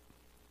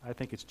 I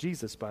think it's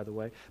Jesus, by the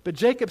way. But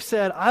Jacob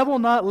said, I will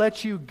not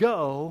let you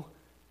go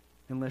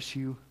unless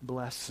you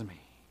bless me.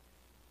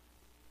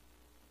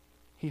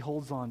 He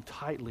holds on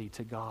tightly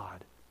to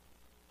God,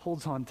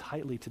 holds on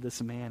tightly to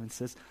this man and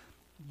says,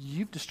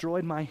 you've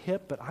destroyed my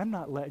hip, but I'm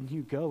not letting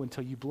you go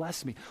until you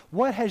bless me.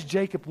 What has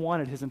Jacob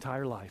wanted his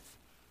entire life?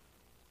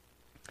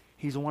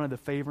 He's wanted the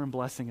favor and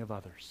blessing of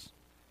others.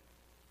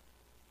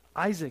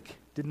 Isaac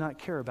did not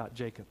care about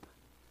Jacob.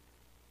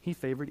 He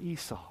favored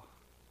Esau.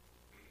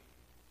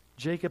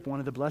 Jacob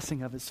wanted the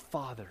blessing of his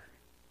father.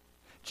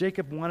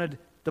 Jacob wanted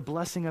the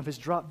blessing of his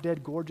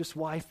drop-dead gorgeous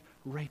wife,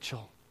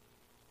 Rachel.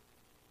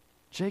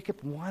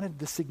 Jacob wanted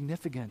the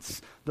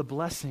significance, the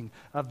blessing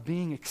of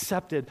being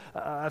accepted,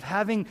 of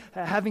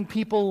having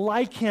people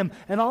like him.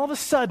 And all of a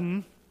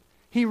sudden,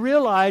 he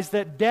realized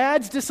that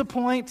dads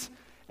disappoint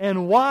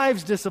and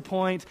wives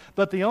disappoint,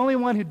 but the only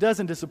one who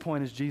doesn't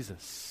disappoint is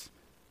Jesus.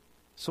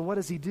 So what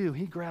does he do?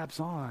 He grabs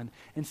on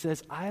and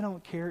says, I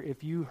don't care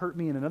if you hurt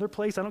me in another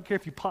place. I don't care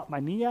if you pop my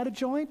knee out of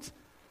joint.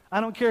 I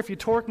don't care if you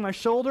torque my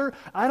shoulder.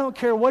 I don't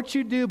care what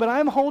you do, but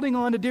I'm holding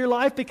on to dear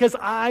life because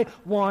I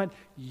want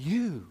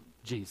you,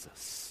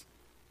 Jesus.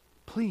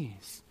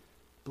 Please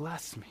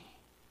bless me.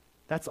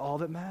 That's all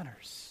that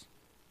matters.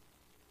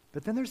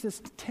 But then there's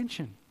this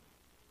tension.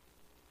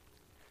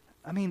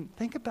 I mean,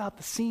 think about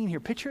the scene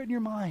here. Picture it in your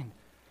mind.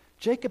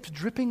 Jacob's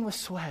dripping with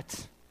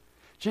sweat.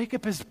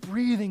 Jacob is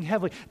breathing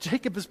heavily.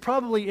 Jacob is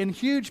probably in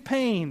huge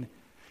pain.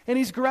 And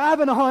he's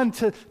grabbing on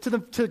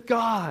to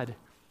God.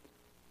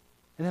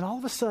 And then all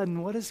of a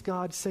sudden, what does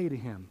God say to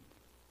him?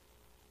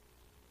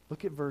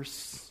 Look at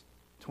verse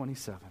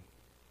 27.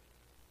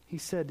 He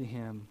said to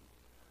him,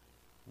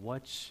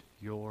 what's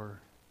your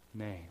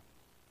name?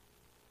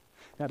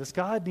 Now, does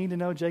God need to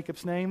know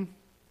Jacob's name?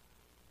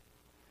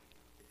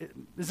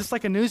 Is this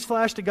like a news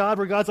flash to God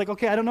where God's like,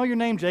 okay, I don't know your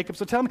name, Jacob,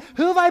 so tell me,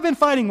 who have I been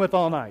fighting with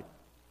all night?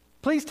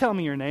 Please tell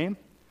me your name.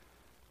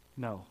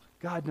 No,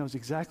 God knows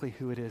exactly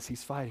who it is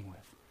he's fighting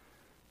with.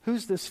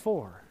 Who's this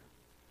for?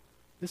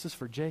 This is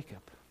for Jacob.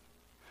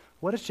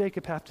 What does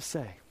Jacob have to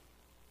say?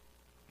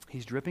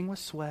 He's dripping with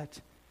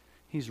sweat.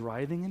 He's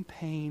writhing in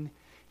pain.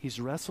 He's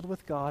wrestled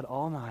with God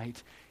all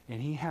night,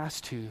 and he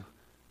has to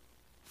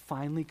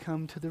finally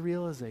come to the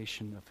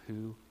realization of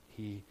who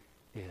he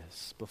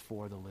is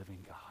before the living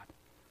God.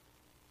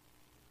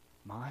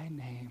 My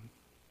name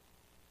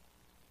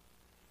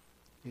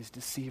is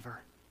Deceiver.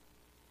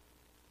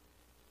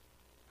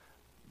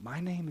 My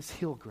name is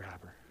Heel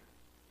Grabber.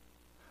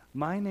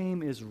 My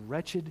name is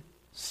Wretched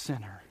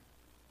Sinner.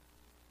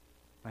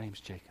 My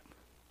name's Jacob.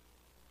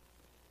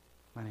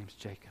 My name's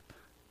Jacob.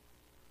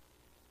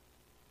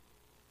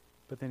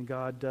 But then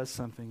God does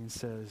something and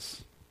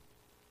says,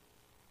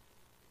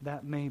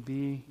 that may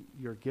be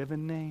your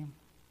given name,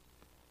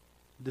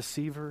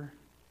 Deceiver,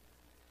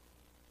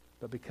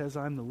 but because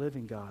I'm the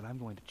living God, I'm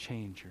going to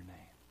change your name.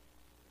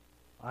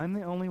 I'm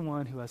the only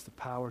one who has the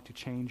power to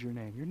change your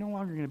name. You're no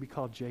longer going to be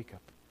called Jacob.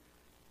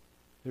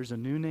 There's a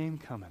new name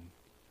coming.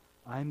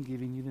 I'm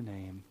giving you the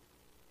name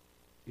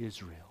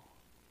Israel.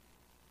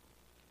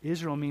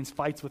 Israel means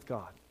fights with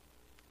God.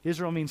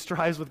 Israel means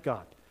strives with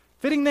God.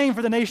 Fitting name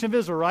for the nation of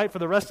Israel, right? For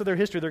the rest of their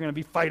history, they're going to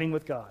be fighting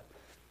with God.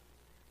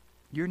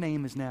 Your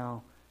name is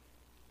now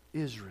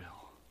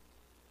Israel.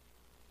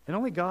 And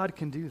only God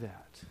can do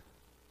that.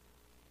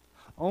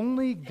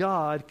 Only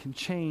God can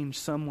change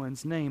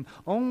someone's name.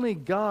 Only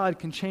God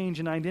can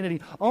change an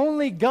identity.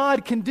 Only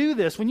God can do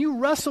this. When you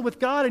wrestle with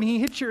God and he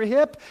hits your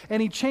hip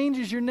and he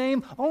changes your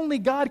name, only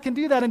God can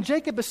do that. And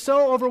Jacob is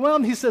so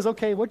overwhelmed, he says,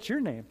 okay, what's your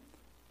name?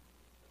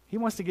 He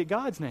wants to get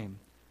God's name.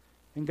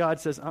 And God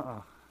says,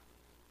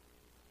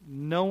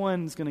 no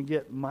one's going to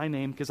get my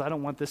name because I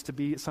don't want this to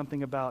be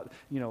something about,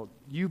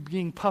 you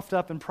being puffed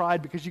up in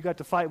pride because you got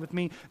to fight with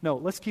me. No,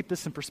 let's keep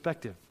this in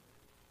perspective.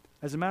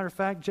 As a matter of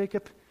fact,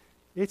 Jacob,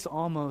 it's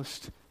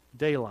almost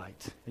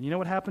daylight. And you know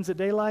what happens at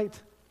daylight?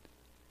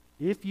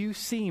 If you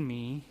see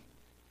me,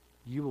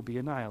 you will be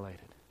annihilated.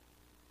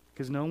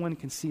 Because no one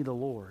can see the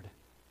Lord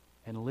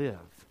and live.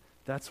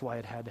 That's why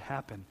it had to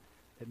happen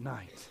at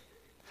night.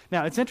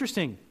 Now, it's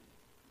interesting.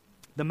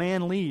 The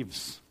man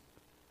leaves.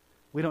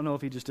 We don't know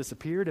if he just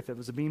disappeared, if it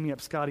was a beam me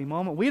up Scotty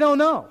moment. We don't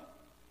know.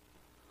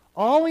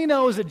 All we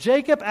know is that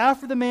Jacob,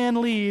 after the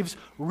man leaves,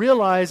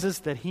 realizes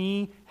that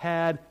he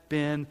had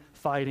been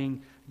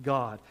fighting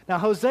God. Now,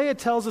 Hosea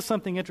tells us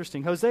something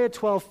interesting. Hosea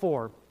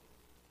 12:4.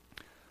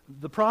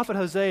 The prophet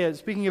Hosea,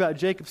 speaking about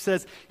Jacob,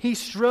 says, he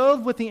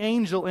strove with the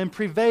angel and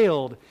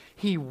prevailed.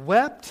 He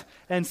wept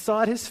and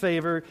sought his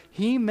favor.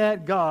 He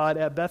met God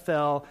at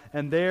Bethel,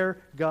 and there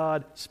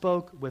God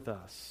spoke with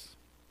us.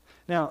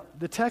 Now,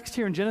 the text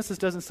here in Genesis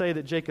doesn't say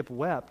that Jacob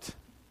wept,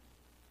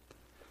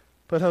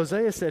 but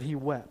Hosea said he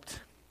wept.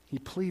 He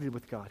pleaded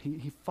with God.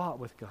 He fought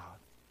with God.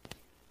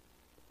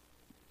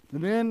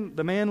 And then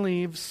the man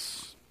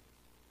leaves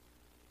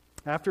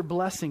after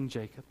blessing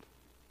Jacob.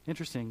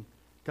 Interesting.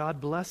 God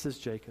blesses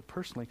Jacob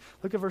personally.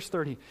 Look at verse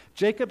 30.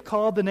 Jacob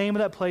called the name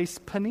of that place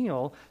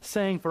Peniel,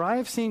 saying, for I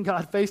have seen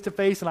God face to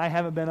face and I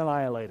haven't been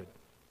annihilated.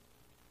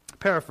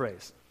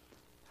 Paraphrase.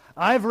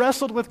 I've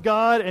wrestled with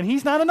God, and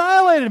he's not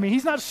annihilated me.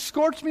 He's not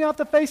scorched me off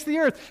the face of the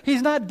earth.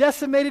 He's not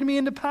decimated me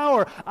into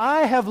power.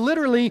 I have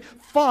literally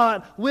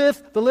fought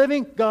with the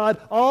living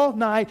God all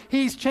night.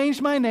 He's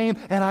changed my name,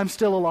 and I'm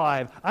still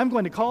alive. I'm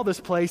going to call this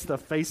place the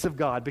face of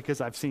God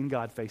because I've seen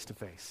God face to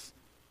face.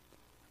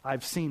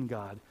 I've seen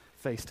God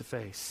face to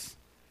face.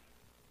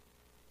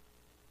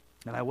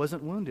 And I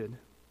wasn't wounded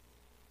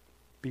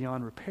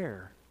beyond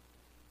repair,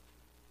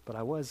 but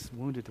I was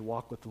wounded to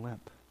walk with the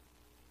limp.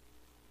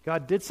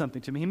 God did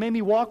something to me. He made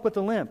me walk with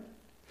a limp.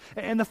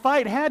 And the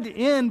fight had to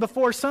end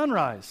before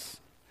sunrise.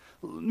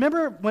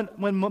 Remember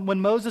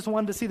when Moses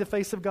wanted to see the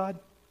face of God?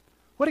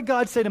 What did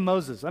God say to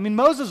Moses? I mean,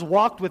 Moses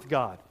walked with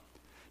God.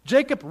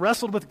 Jacob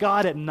wrestled with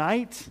God at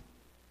night,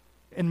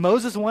 and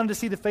Moses wanted to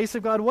see the face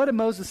of God. What did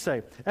Moses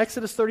say?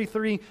 Exodus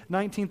 33,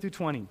 19 through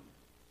 20.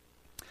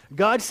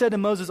 God said to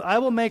Moses, I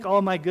will make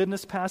all my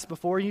goodness pass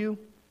before you,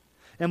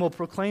 and will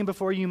proclaim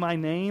before you my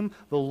name,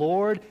 the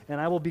Lord,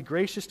 and I will be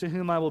gracious to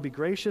whom I will be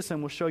gracious,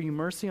 and will show you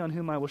mercy on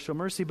whom I will show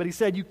mercy. But he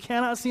said, you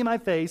cannot see my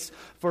face,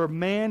 for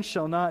man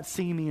shall not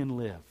see me and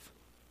live.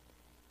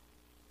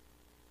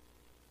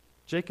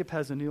 Jacob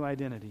has a new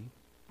identity.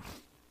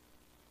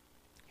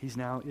 He's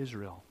now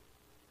Israel.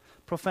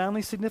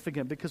 Profoundly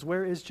significant, because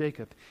where is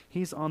Jacob?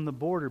 He's on the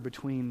border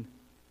between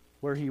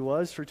where he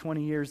was for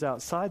 20 years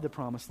outside the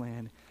promised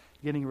land,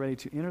 getting ready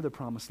to enter the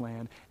promised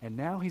land, and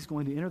now he's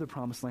going to enter the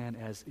promised land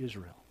as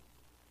Israel,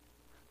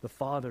 the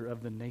father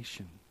of the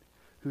nation,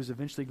 who's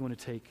eventually going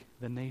to take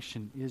the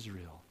nation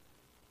Israel.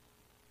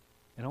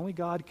 And only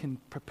God can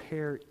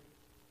prepare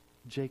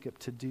Jacob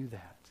to do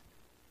that.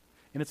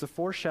 And it's a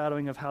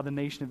foreshadowing of how the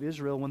nation of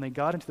Israel, when they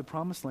got into the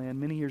promised land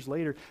many years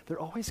later, they're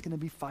always going to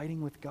be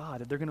fighting with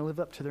God. They're going to live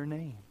up to their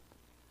name.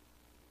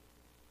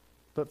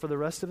 But for the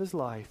rest of his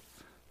life,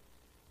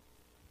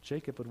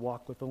 Jacob would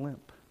walk with a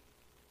limp.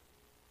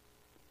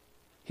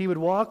 He would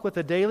walk with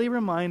a daily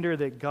reminder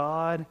that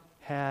God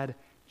had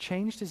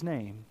changed his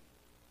name,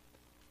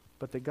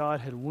 but that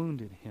God had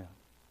wounded him.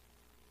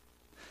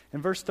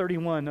 In verse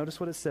 31, notice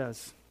what it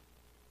says.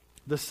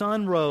 The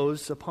sun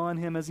rose upon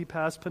him as he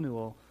passed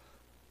Penuel,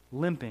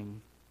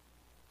 limping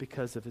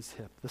because of his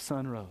hip. The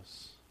sun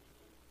rose.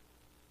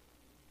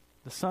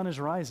 The sun is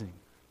rising.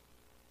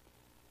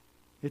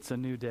 It's a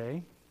new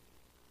day.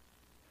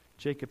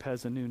 Jacob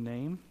has a new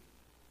name.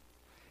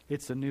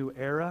 It's a new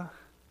era.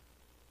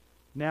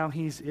 Now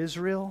he's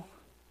Israel.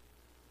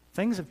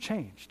 Things have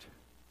changed.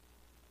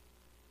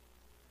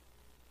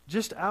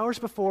 Just hours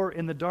before,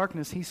 in the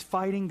darkness, he's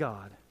fighting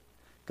God.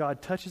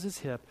 God touches his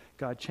hip.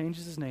 God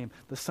changes his name.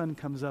 The sun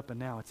comes up, and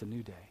now it's a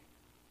new day.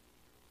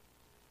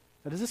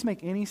 Now, does this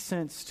make any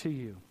sense to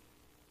you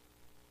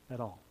at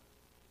all?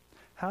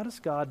 How does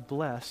God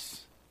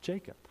bless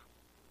Jacob?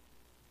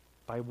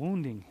 By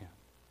wounding him.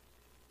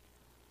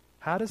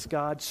 How does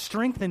God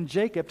strengthen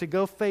Jacob to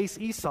go face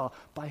Esau?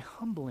 By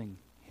humbling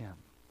him.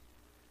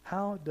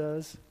 How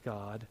does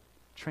God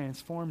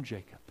transform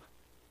Jacob?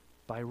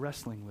 By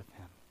wrestling with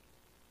him.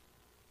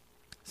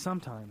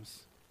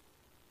 Sometimes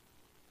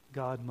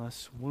God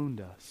must wound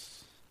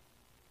us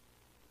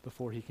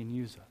before he can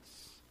use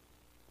us.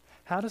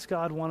 How does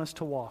God want us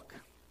to walk?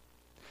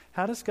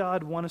 How does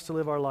God want us to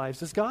live our lives?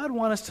 Does God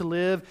want us to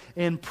live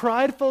in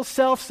prideful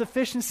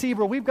self-sufficiency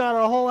where we've got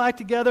our whole act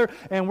together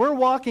and we're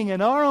walking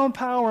in our own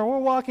power and we're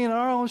walking in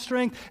our own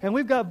strength and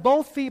we've got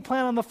both feet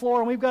planted on the floor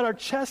and we've got our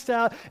chest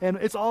out and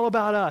it's all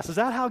about us? Is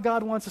that how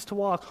God wants us to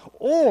walk?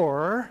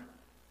 Or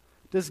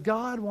does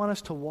God want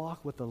us to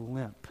walk with a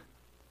limp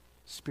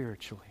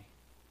spiritually?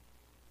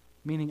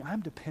 Meaning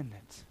I'm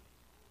dependent.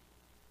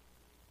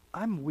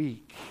 I'm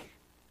weak.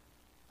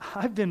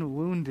 I've been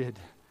wounded.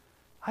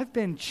 I've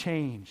been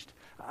changed.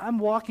 I'm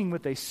walking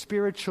with a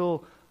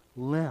spiritual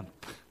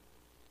limp.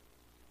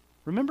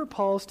 Remember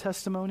Paul's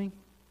testimony?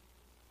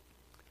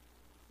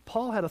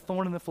 Paul had a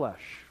thorn in the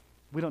flesh.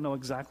 We don't know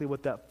exactly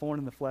what that thorn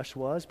in the flesh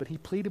was, but he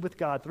pleaded with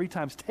God 3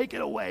 times, take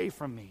it away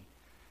from me.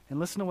 And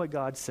listen to what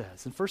God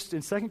says. In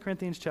 2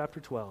 Corinthians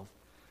chapter 12,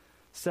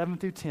 7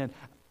 through 10,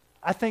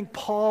 I think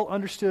Paul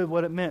understood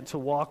what it meant to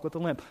walk with a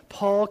limp.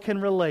 Paul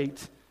can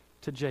relate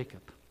to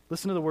Jacob.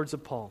 Listen to the words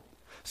of Paul.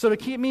 So to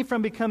keep me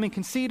from becoming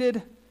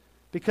conceited,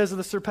 because of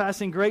the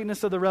surpassing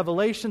greatness of the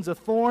revelations, a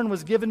thorn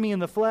was given me in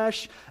the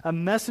flesh, a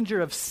messenger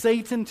of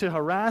Satan to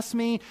harass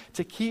me,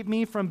 to keep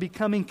me from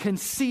becoming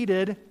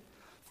conceited.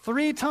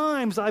 3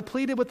 times I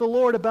pleaded with the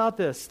Lord about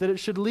this, that it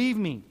should leave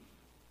me.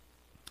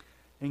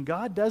 And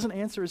God doesn't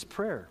answer his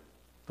prayer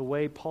the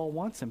way Paul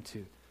wants him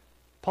to.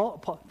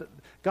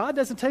 God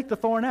doesn't take the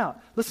thorn out.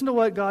 Listen to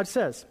what God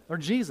says, or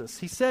Jesus.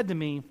 He said to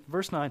me,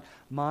 verse 9,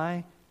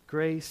 my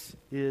grace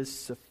is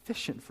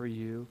sufficient for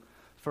you,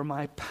 for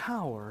my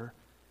power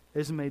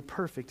is made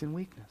perfect in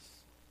weakness.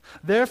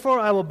 Therefore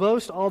I will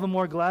boast all the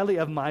more gladly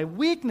of my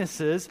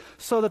weaknesses,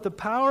 so that the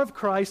power of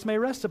Christ may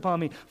rest upon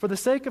me. For the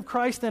sake of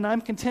Christ, then,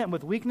 I'm content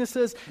with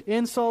weaknesses,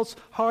 insults,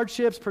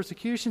 hardships,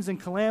 persecutions, and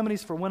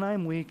calamities, for when I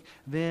am weak,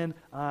 then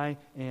I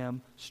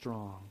am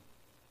strong.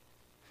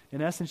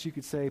 In essence, you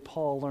could say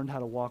Paul learned how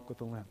to walk with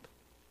a limp.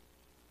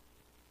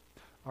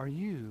 Are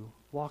you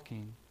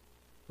walking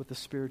with a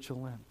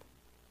spiritual limp?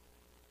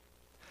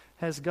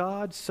 Has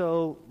God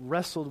so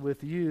wrestled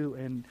with you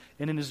and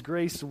in his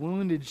grace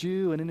wounded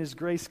you and in his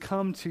grace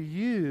come to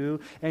you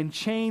and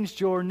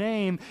changed your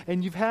name,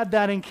 and you've had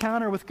that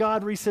encounter with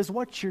God where he says,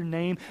 what's your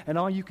name? And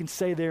all you can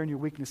say there in your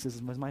weaknesses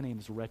is, my name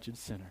is wretched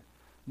sinner.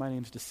 My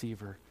name's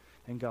deceiver.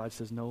 And God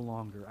says, no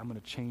longer. I'm going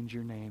to change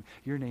your name.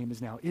 Your name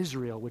is now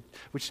Israel,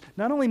 which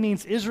not only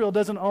means Israel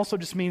doesn't also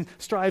just mean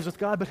strives with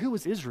God, but who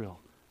is Israel?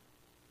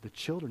 The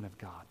children of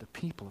God, the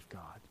people of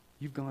God.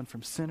 You've gone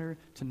from sinner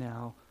to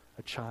now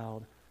a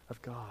child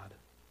of God.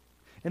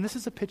 And this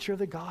is a picture of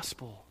the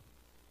gospel.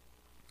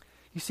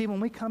 You see, when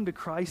we come to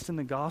Christ in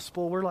the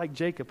gospel, we're like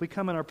Jacob. We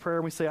come in our prayer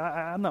and we say,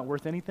 I'm not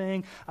worth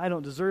anything. I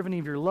don't deserve any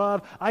of your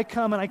love. I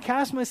come and I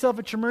cast myself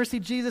at your mercy,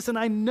 Jesus, and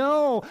I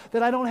know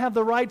that I don't have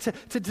the right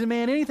to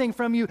demand anything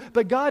from you,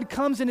 but God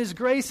comes in his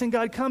grace, and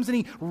God comes and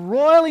he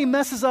royally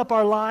messes up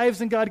our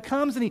lives, and God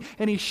comes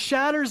and he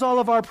shatters all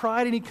of our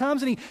pride, and he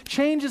comes and he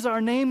changes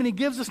our name, and he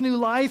gives us new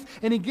life,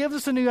 and he gives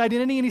us a new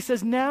identity, and he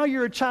says, now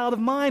you're a child of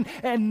mine,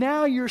 and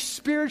now you're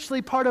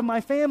spiritually part of my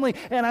family,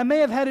 and I may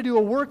have had to do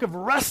a work of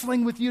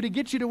wrestling with you to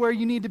get you to where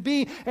you need to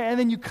be, and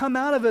then you come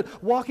out of it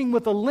walking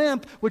with a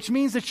limp, which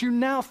means that you're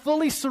now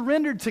fully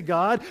surrendered to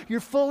God, you're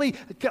fully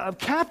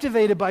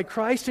captivated by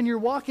Christ, and you're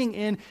walking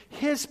in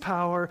his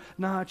power,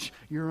 not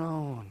your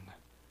own.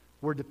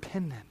 We're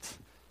dependent.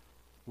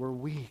 We're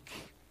weak.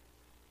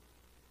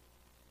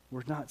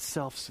 We're not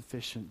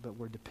self-sufficient, but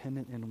we're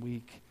dependent and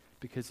weak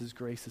because his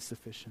grace is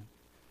sufficient.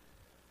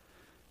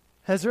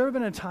 Has there ever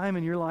been a time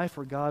in your life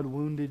where God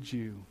wounded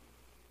you?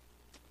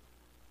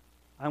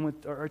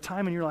 Or a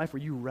time in your life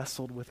where you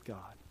wrestled with God?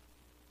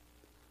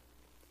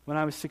 When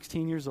I was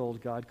 16 years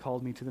old, God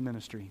called me to the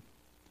ministry.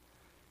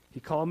 He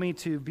called me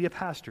to be a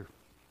pastor.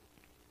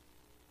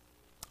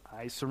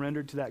 I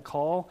surrendered to that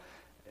call,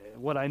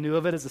 what I knew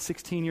of it as a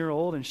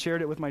 16-year-old, and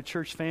shared it with my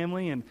church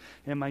family, and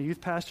my youth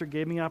pastor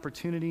gave me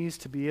opportunities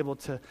to be able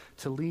to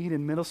lead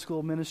in middle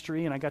school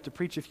ministry, and I got to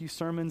preach a few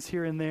sermons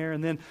here and there,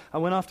 and then I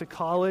went off to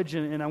college,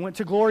 and I went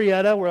to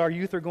Glorieta, where our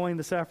youth are going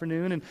this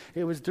afternoon, and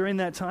it was during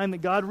that time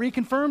that God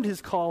reconfirmed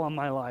his call on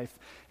my life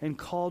and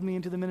called me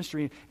into the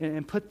ministry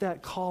and put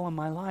that call on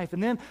my life.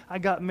 And then I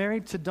got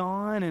married to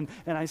Dawn, and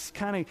I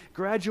kind of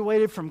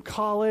graduated from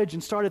college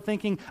and started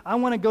thinking, I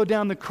want to go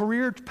down the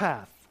career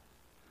path.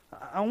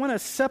 I want to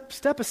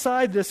step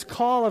aside this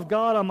call of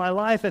God on my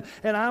life,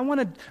 and I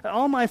want to,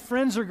 all my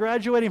friends are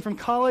graduating from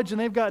college, and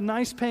they've got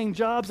nice paying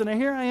jobs, and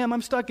here I am,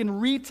 I'm stuck in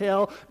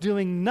retail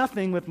doing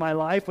nothing with my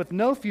life, with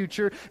no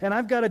future, and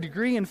I've got a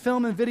degree in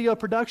film and video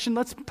production.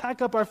 Let's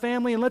pack up our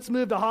family, and let's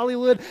move to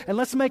Hollywood, and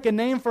let's make a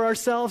name for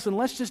ourselves, and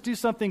let's just do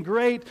something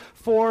great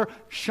for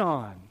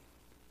Sean.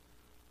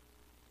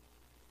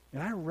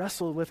 And I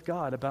wrestled with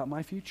God about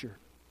my future.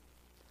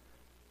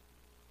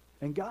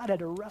 And God had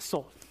to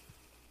wrestle.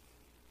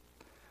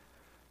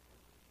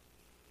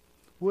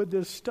 Would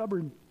this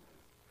stubborn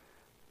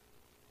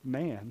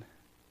man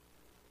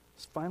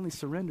finally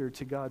surrender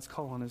to God's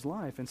call on his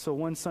life? And so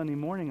one Sunday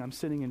morning, I'm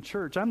sitting in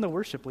church. I'm the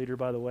worship leader,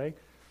 by the way.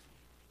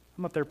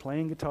 I'm up there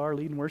playing guitar,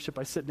 leading worship.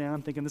 I sit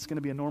down thinking this is going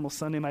to be a normal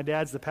Sunday. My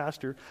dad's the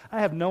pastor. I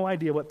have no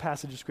idea what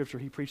passage of Scripture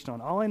he preached on.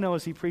 All I know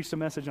is he preached a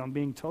message on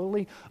being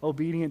totally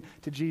obedient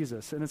to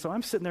Jesus. And so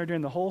I'm sitting there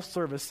during the whole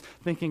service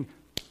thinking,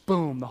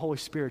 boom, the Holy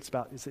Spirit's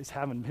is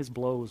having his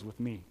blows with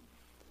me.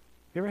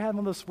 You ever had one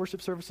of those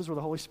worship services where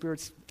the Holy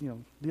Spirit's,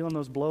 dealing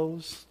those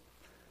blows?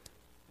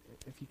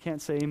 If you can't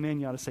say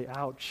amen, you ought to say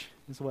ouch,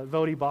 is what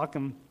Vodi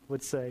Bakum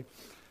would say.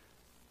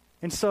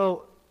 And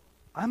so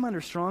I'm under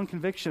strong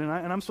conviction,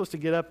 and I'm supposed to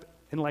get up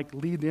and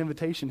lead the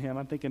invitation hymn.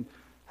 I'm thinking,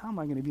 how am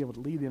I going to be able to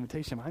lead the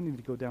invitation hymn? I need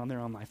to go down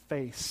there on my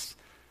face.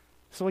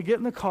 So we get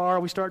in the car,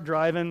 we start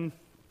driving,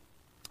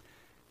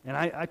 and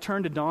I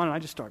turn to Dawn, and I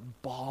just start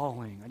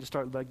bawling. I just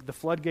start, the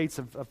floodgates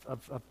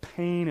of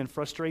pain and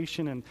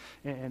frustration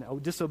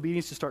and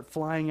disobedience just start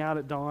flying out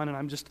at Dawn, and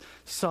I'm just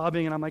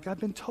sobbing, and I'm like, I've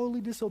been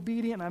totally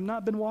disobedient, and I've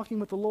not been walking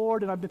with the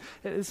Lord, and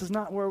this is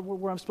not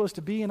where I'm supposed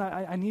to be, and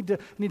I need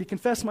to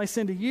confess my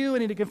sin to you, I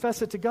need to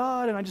confess it to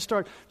God, and I just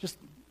start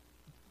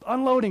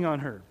unloading on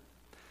her.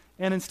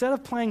 And instead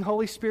of playing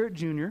Holy Spirit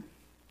Junior,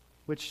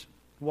 which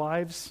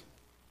wives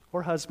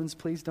or husbands,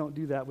 please don't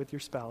do that with your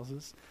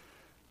spouses,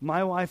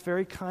 my wife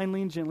very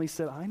kindly and gently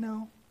said, I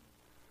know.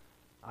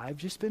 I've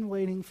just been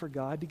waiting for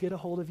God to get a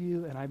hold of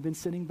you, and I've been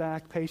sitting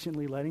back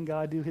patiently letting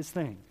God do his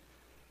thing.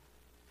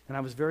 And I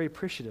was very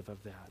appreciative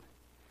of that.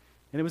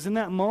 And it was in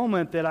that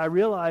moment that I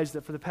realized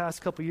that for the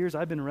past couple years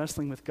I've been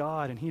wrestling with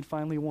God, and he'd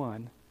finally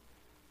won.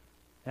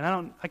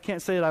 And I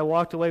can't say that I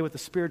walked away with a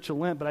spiritual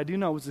limp, but I do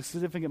know it was a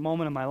significant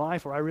moment in my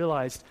life where I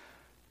realized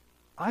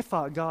I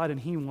fought God and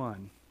he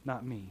won,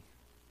 not me.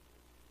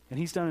 And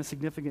he's done a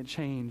significant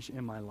change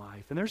in my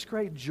life. And there's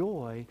great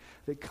joy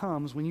that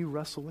comes when you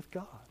wrestle with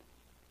God.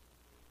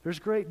 There's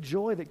great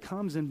joy that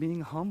comes in being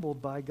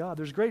humbled by God.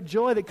 There's great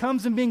joy that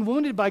comes in being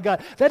wounded by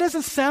God. That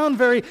doesn't sound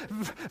very,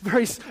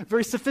 very,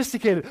 very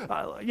sophisticated.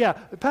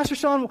 Pastor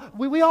Sean,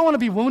 we all want to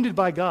be wounded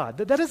by God.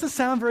 That doesn't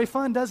sound very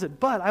fun, does it?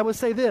 But I would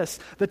say this,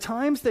 the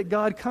times that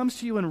God comes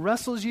to you and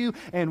wrestles you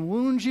and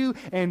wounds you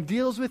and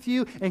deals with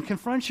you and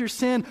confronts your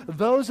sin,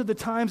 those are the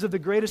times of the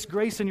greatest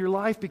grace in your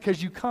life,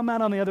 because you come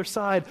out on the other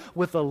side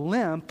with a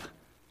limp,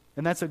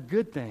 and that's a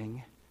good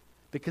thing.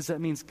 Because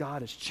that means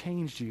God has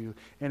changed you,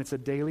 and it's a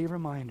daily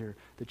reminder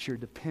that you're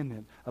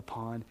dependent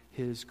upon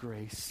his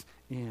grace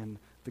in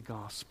the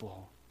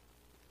gospel.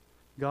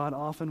 God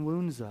often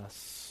wounds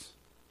us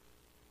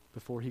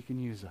before he can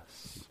use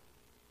us.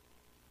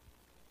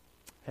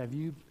 Have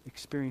you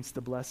experienced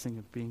the blessing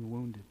of being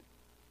wounded?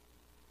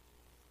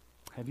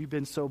 Have you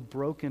been so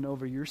broken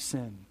over your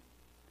sin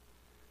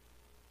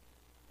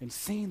and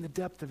seeing the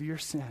depth of your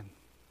sin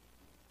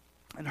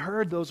and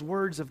heard those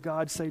words of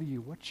God say to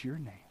you, what's your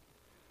name?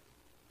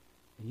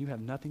 And you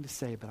have nothing to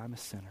say, but I'm a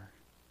sinner.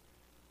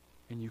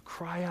 And you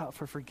cry out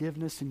for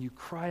forgiveness, and you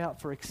cry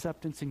out for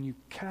acceptance, and you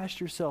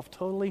cast yourself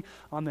totally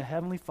on the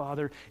Heavenly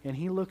Father, and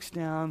He looks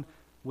down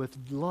with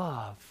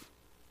love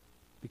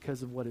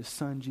because of what His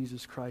Son,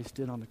 Jesus Christ,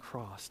 did on the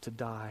cross to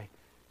die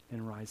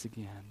and rise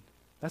again.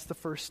 That's the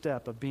first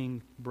step of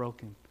being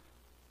broken.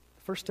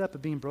 The first step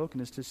of being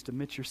broken is just to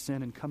admit your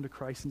sin and come to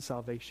Christ in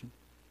salvation.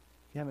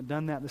 If you haven't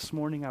done that this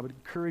morning, I would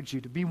encourage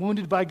you to be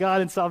wounded by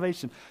God in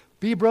salvation.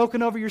 Be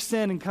broken over your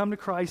sin and come to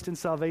Christ in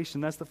salvation.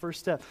 That's the first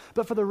step.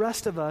 But for the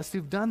rest of us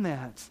who've done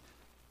that,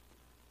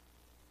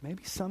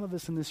 maybe some of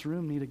us in this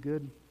room need a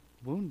good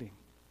wounding.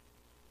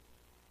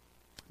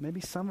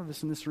 Maybe some of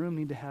us in this room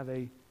need to have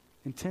an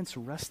intense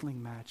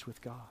wrestling match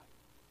with God.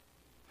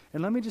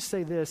 And let me just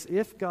say this,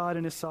 if God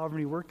in His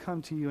sovereignty were to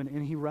come to you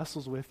and He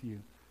wrestles with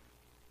you,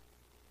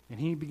 and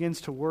He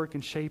begins to work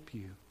and shape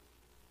you,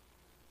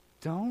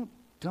 don't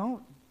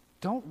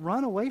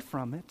run away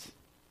from it.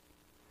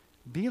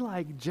 Be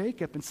like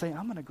Jacob and say,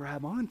 I'm going to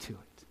grab onto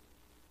it.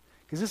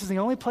 Because this is the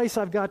only place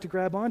I've got to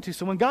grab onto.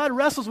 So when God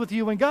wrestles with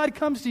you, when God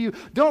comes to you,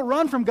 don't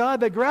run from God,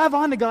 but grab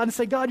onto God and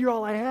say, God, you're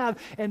all I have.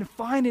 And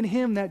find in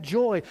Him that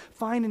joy.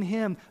 Find in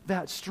Him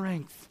that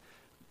strength.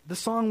 The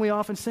song we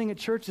often sing at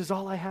church is,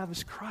 all I have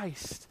is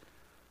Christ.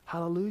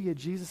 Hallelujah,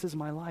 Jesus is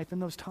my life. In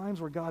those times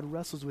where God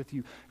wrestles with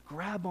you,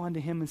 grab onto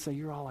Him and say,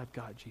 you're all I've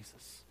got,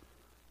 Jesus.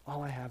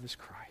 All I have is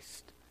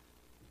Christ.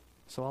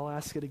 So I'll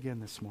ask it again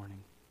this morning.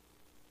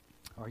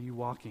 Are you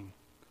walking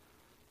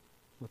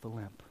with a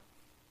limp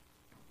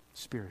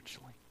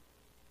spiritually?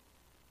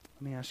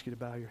 Let me ask you to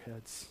bow your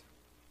heads.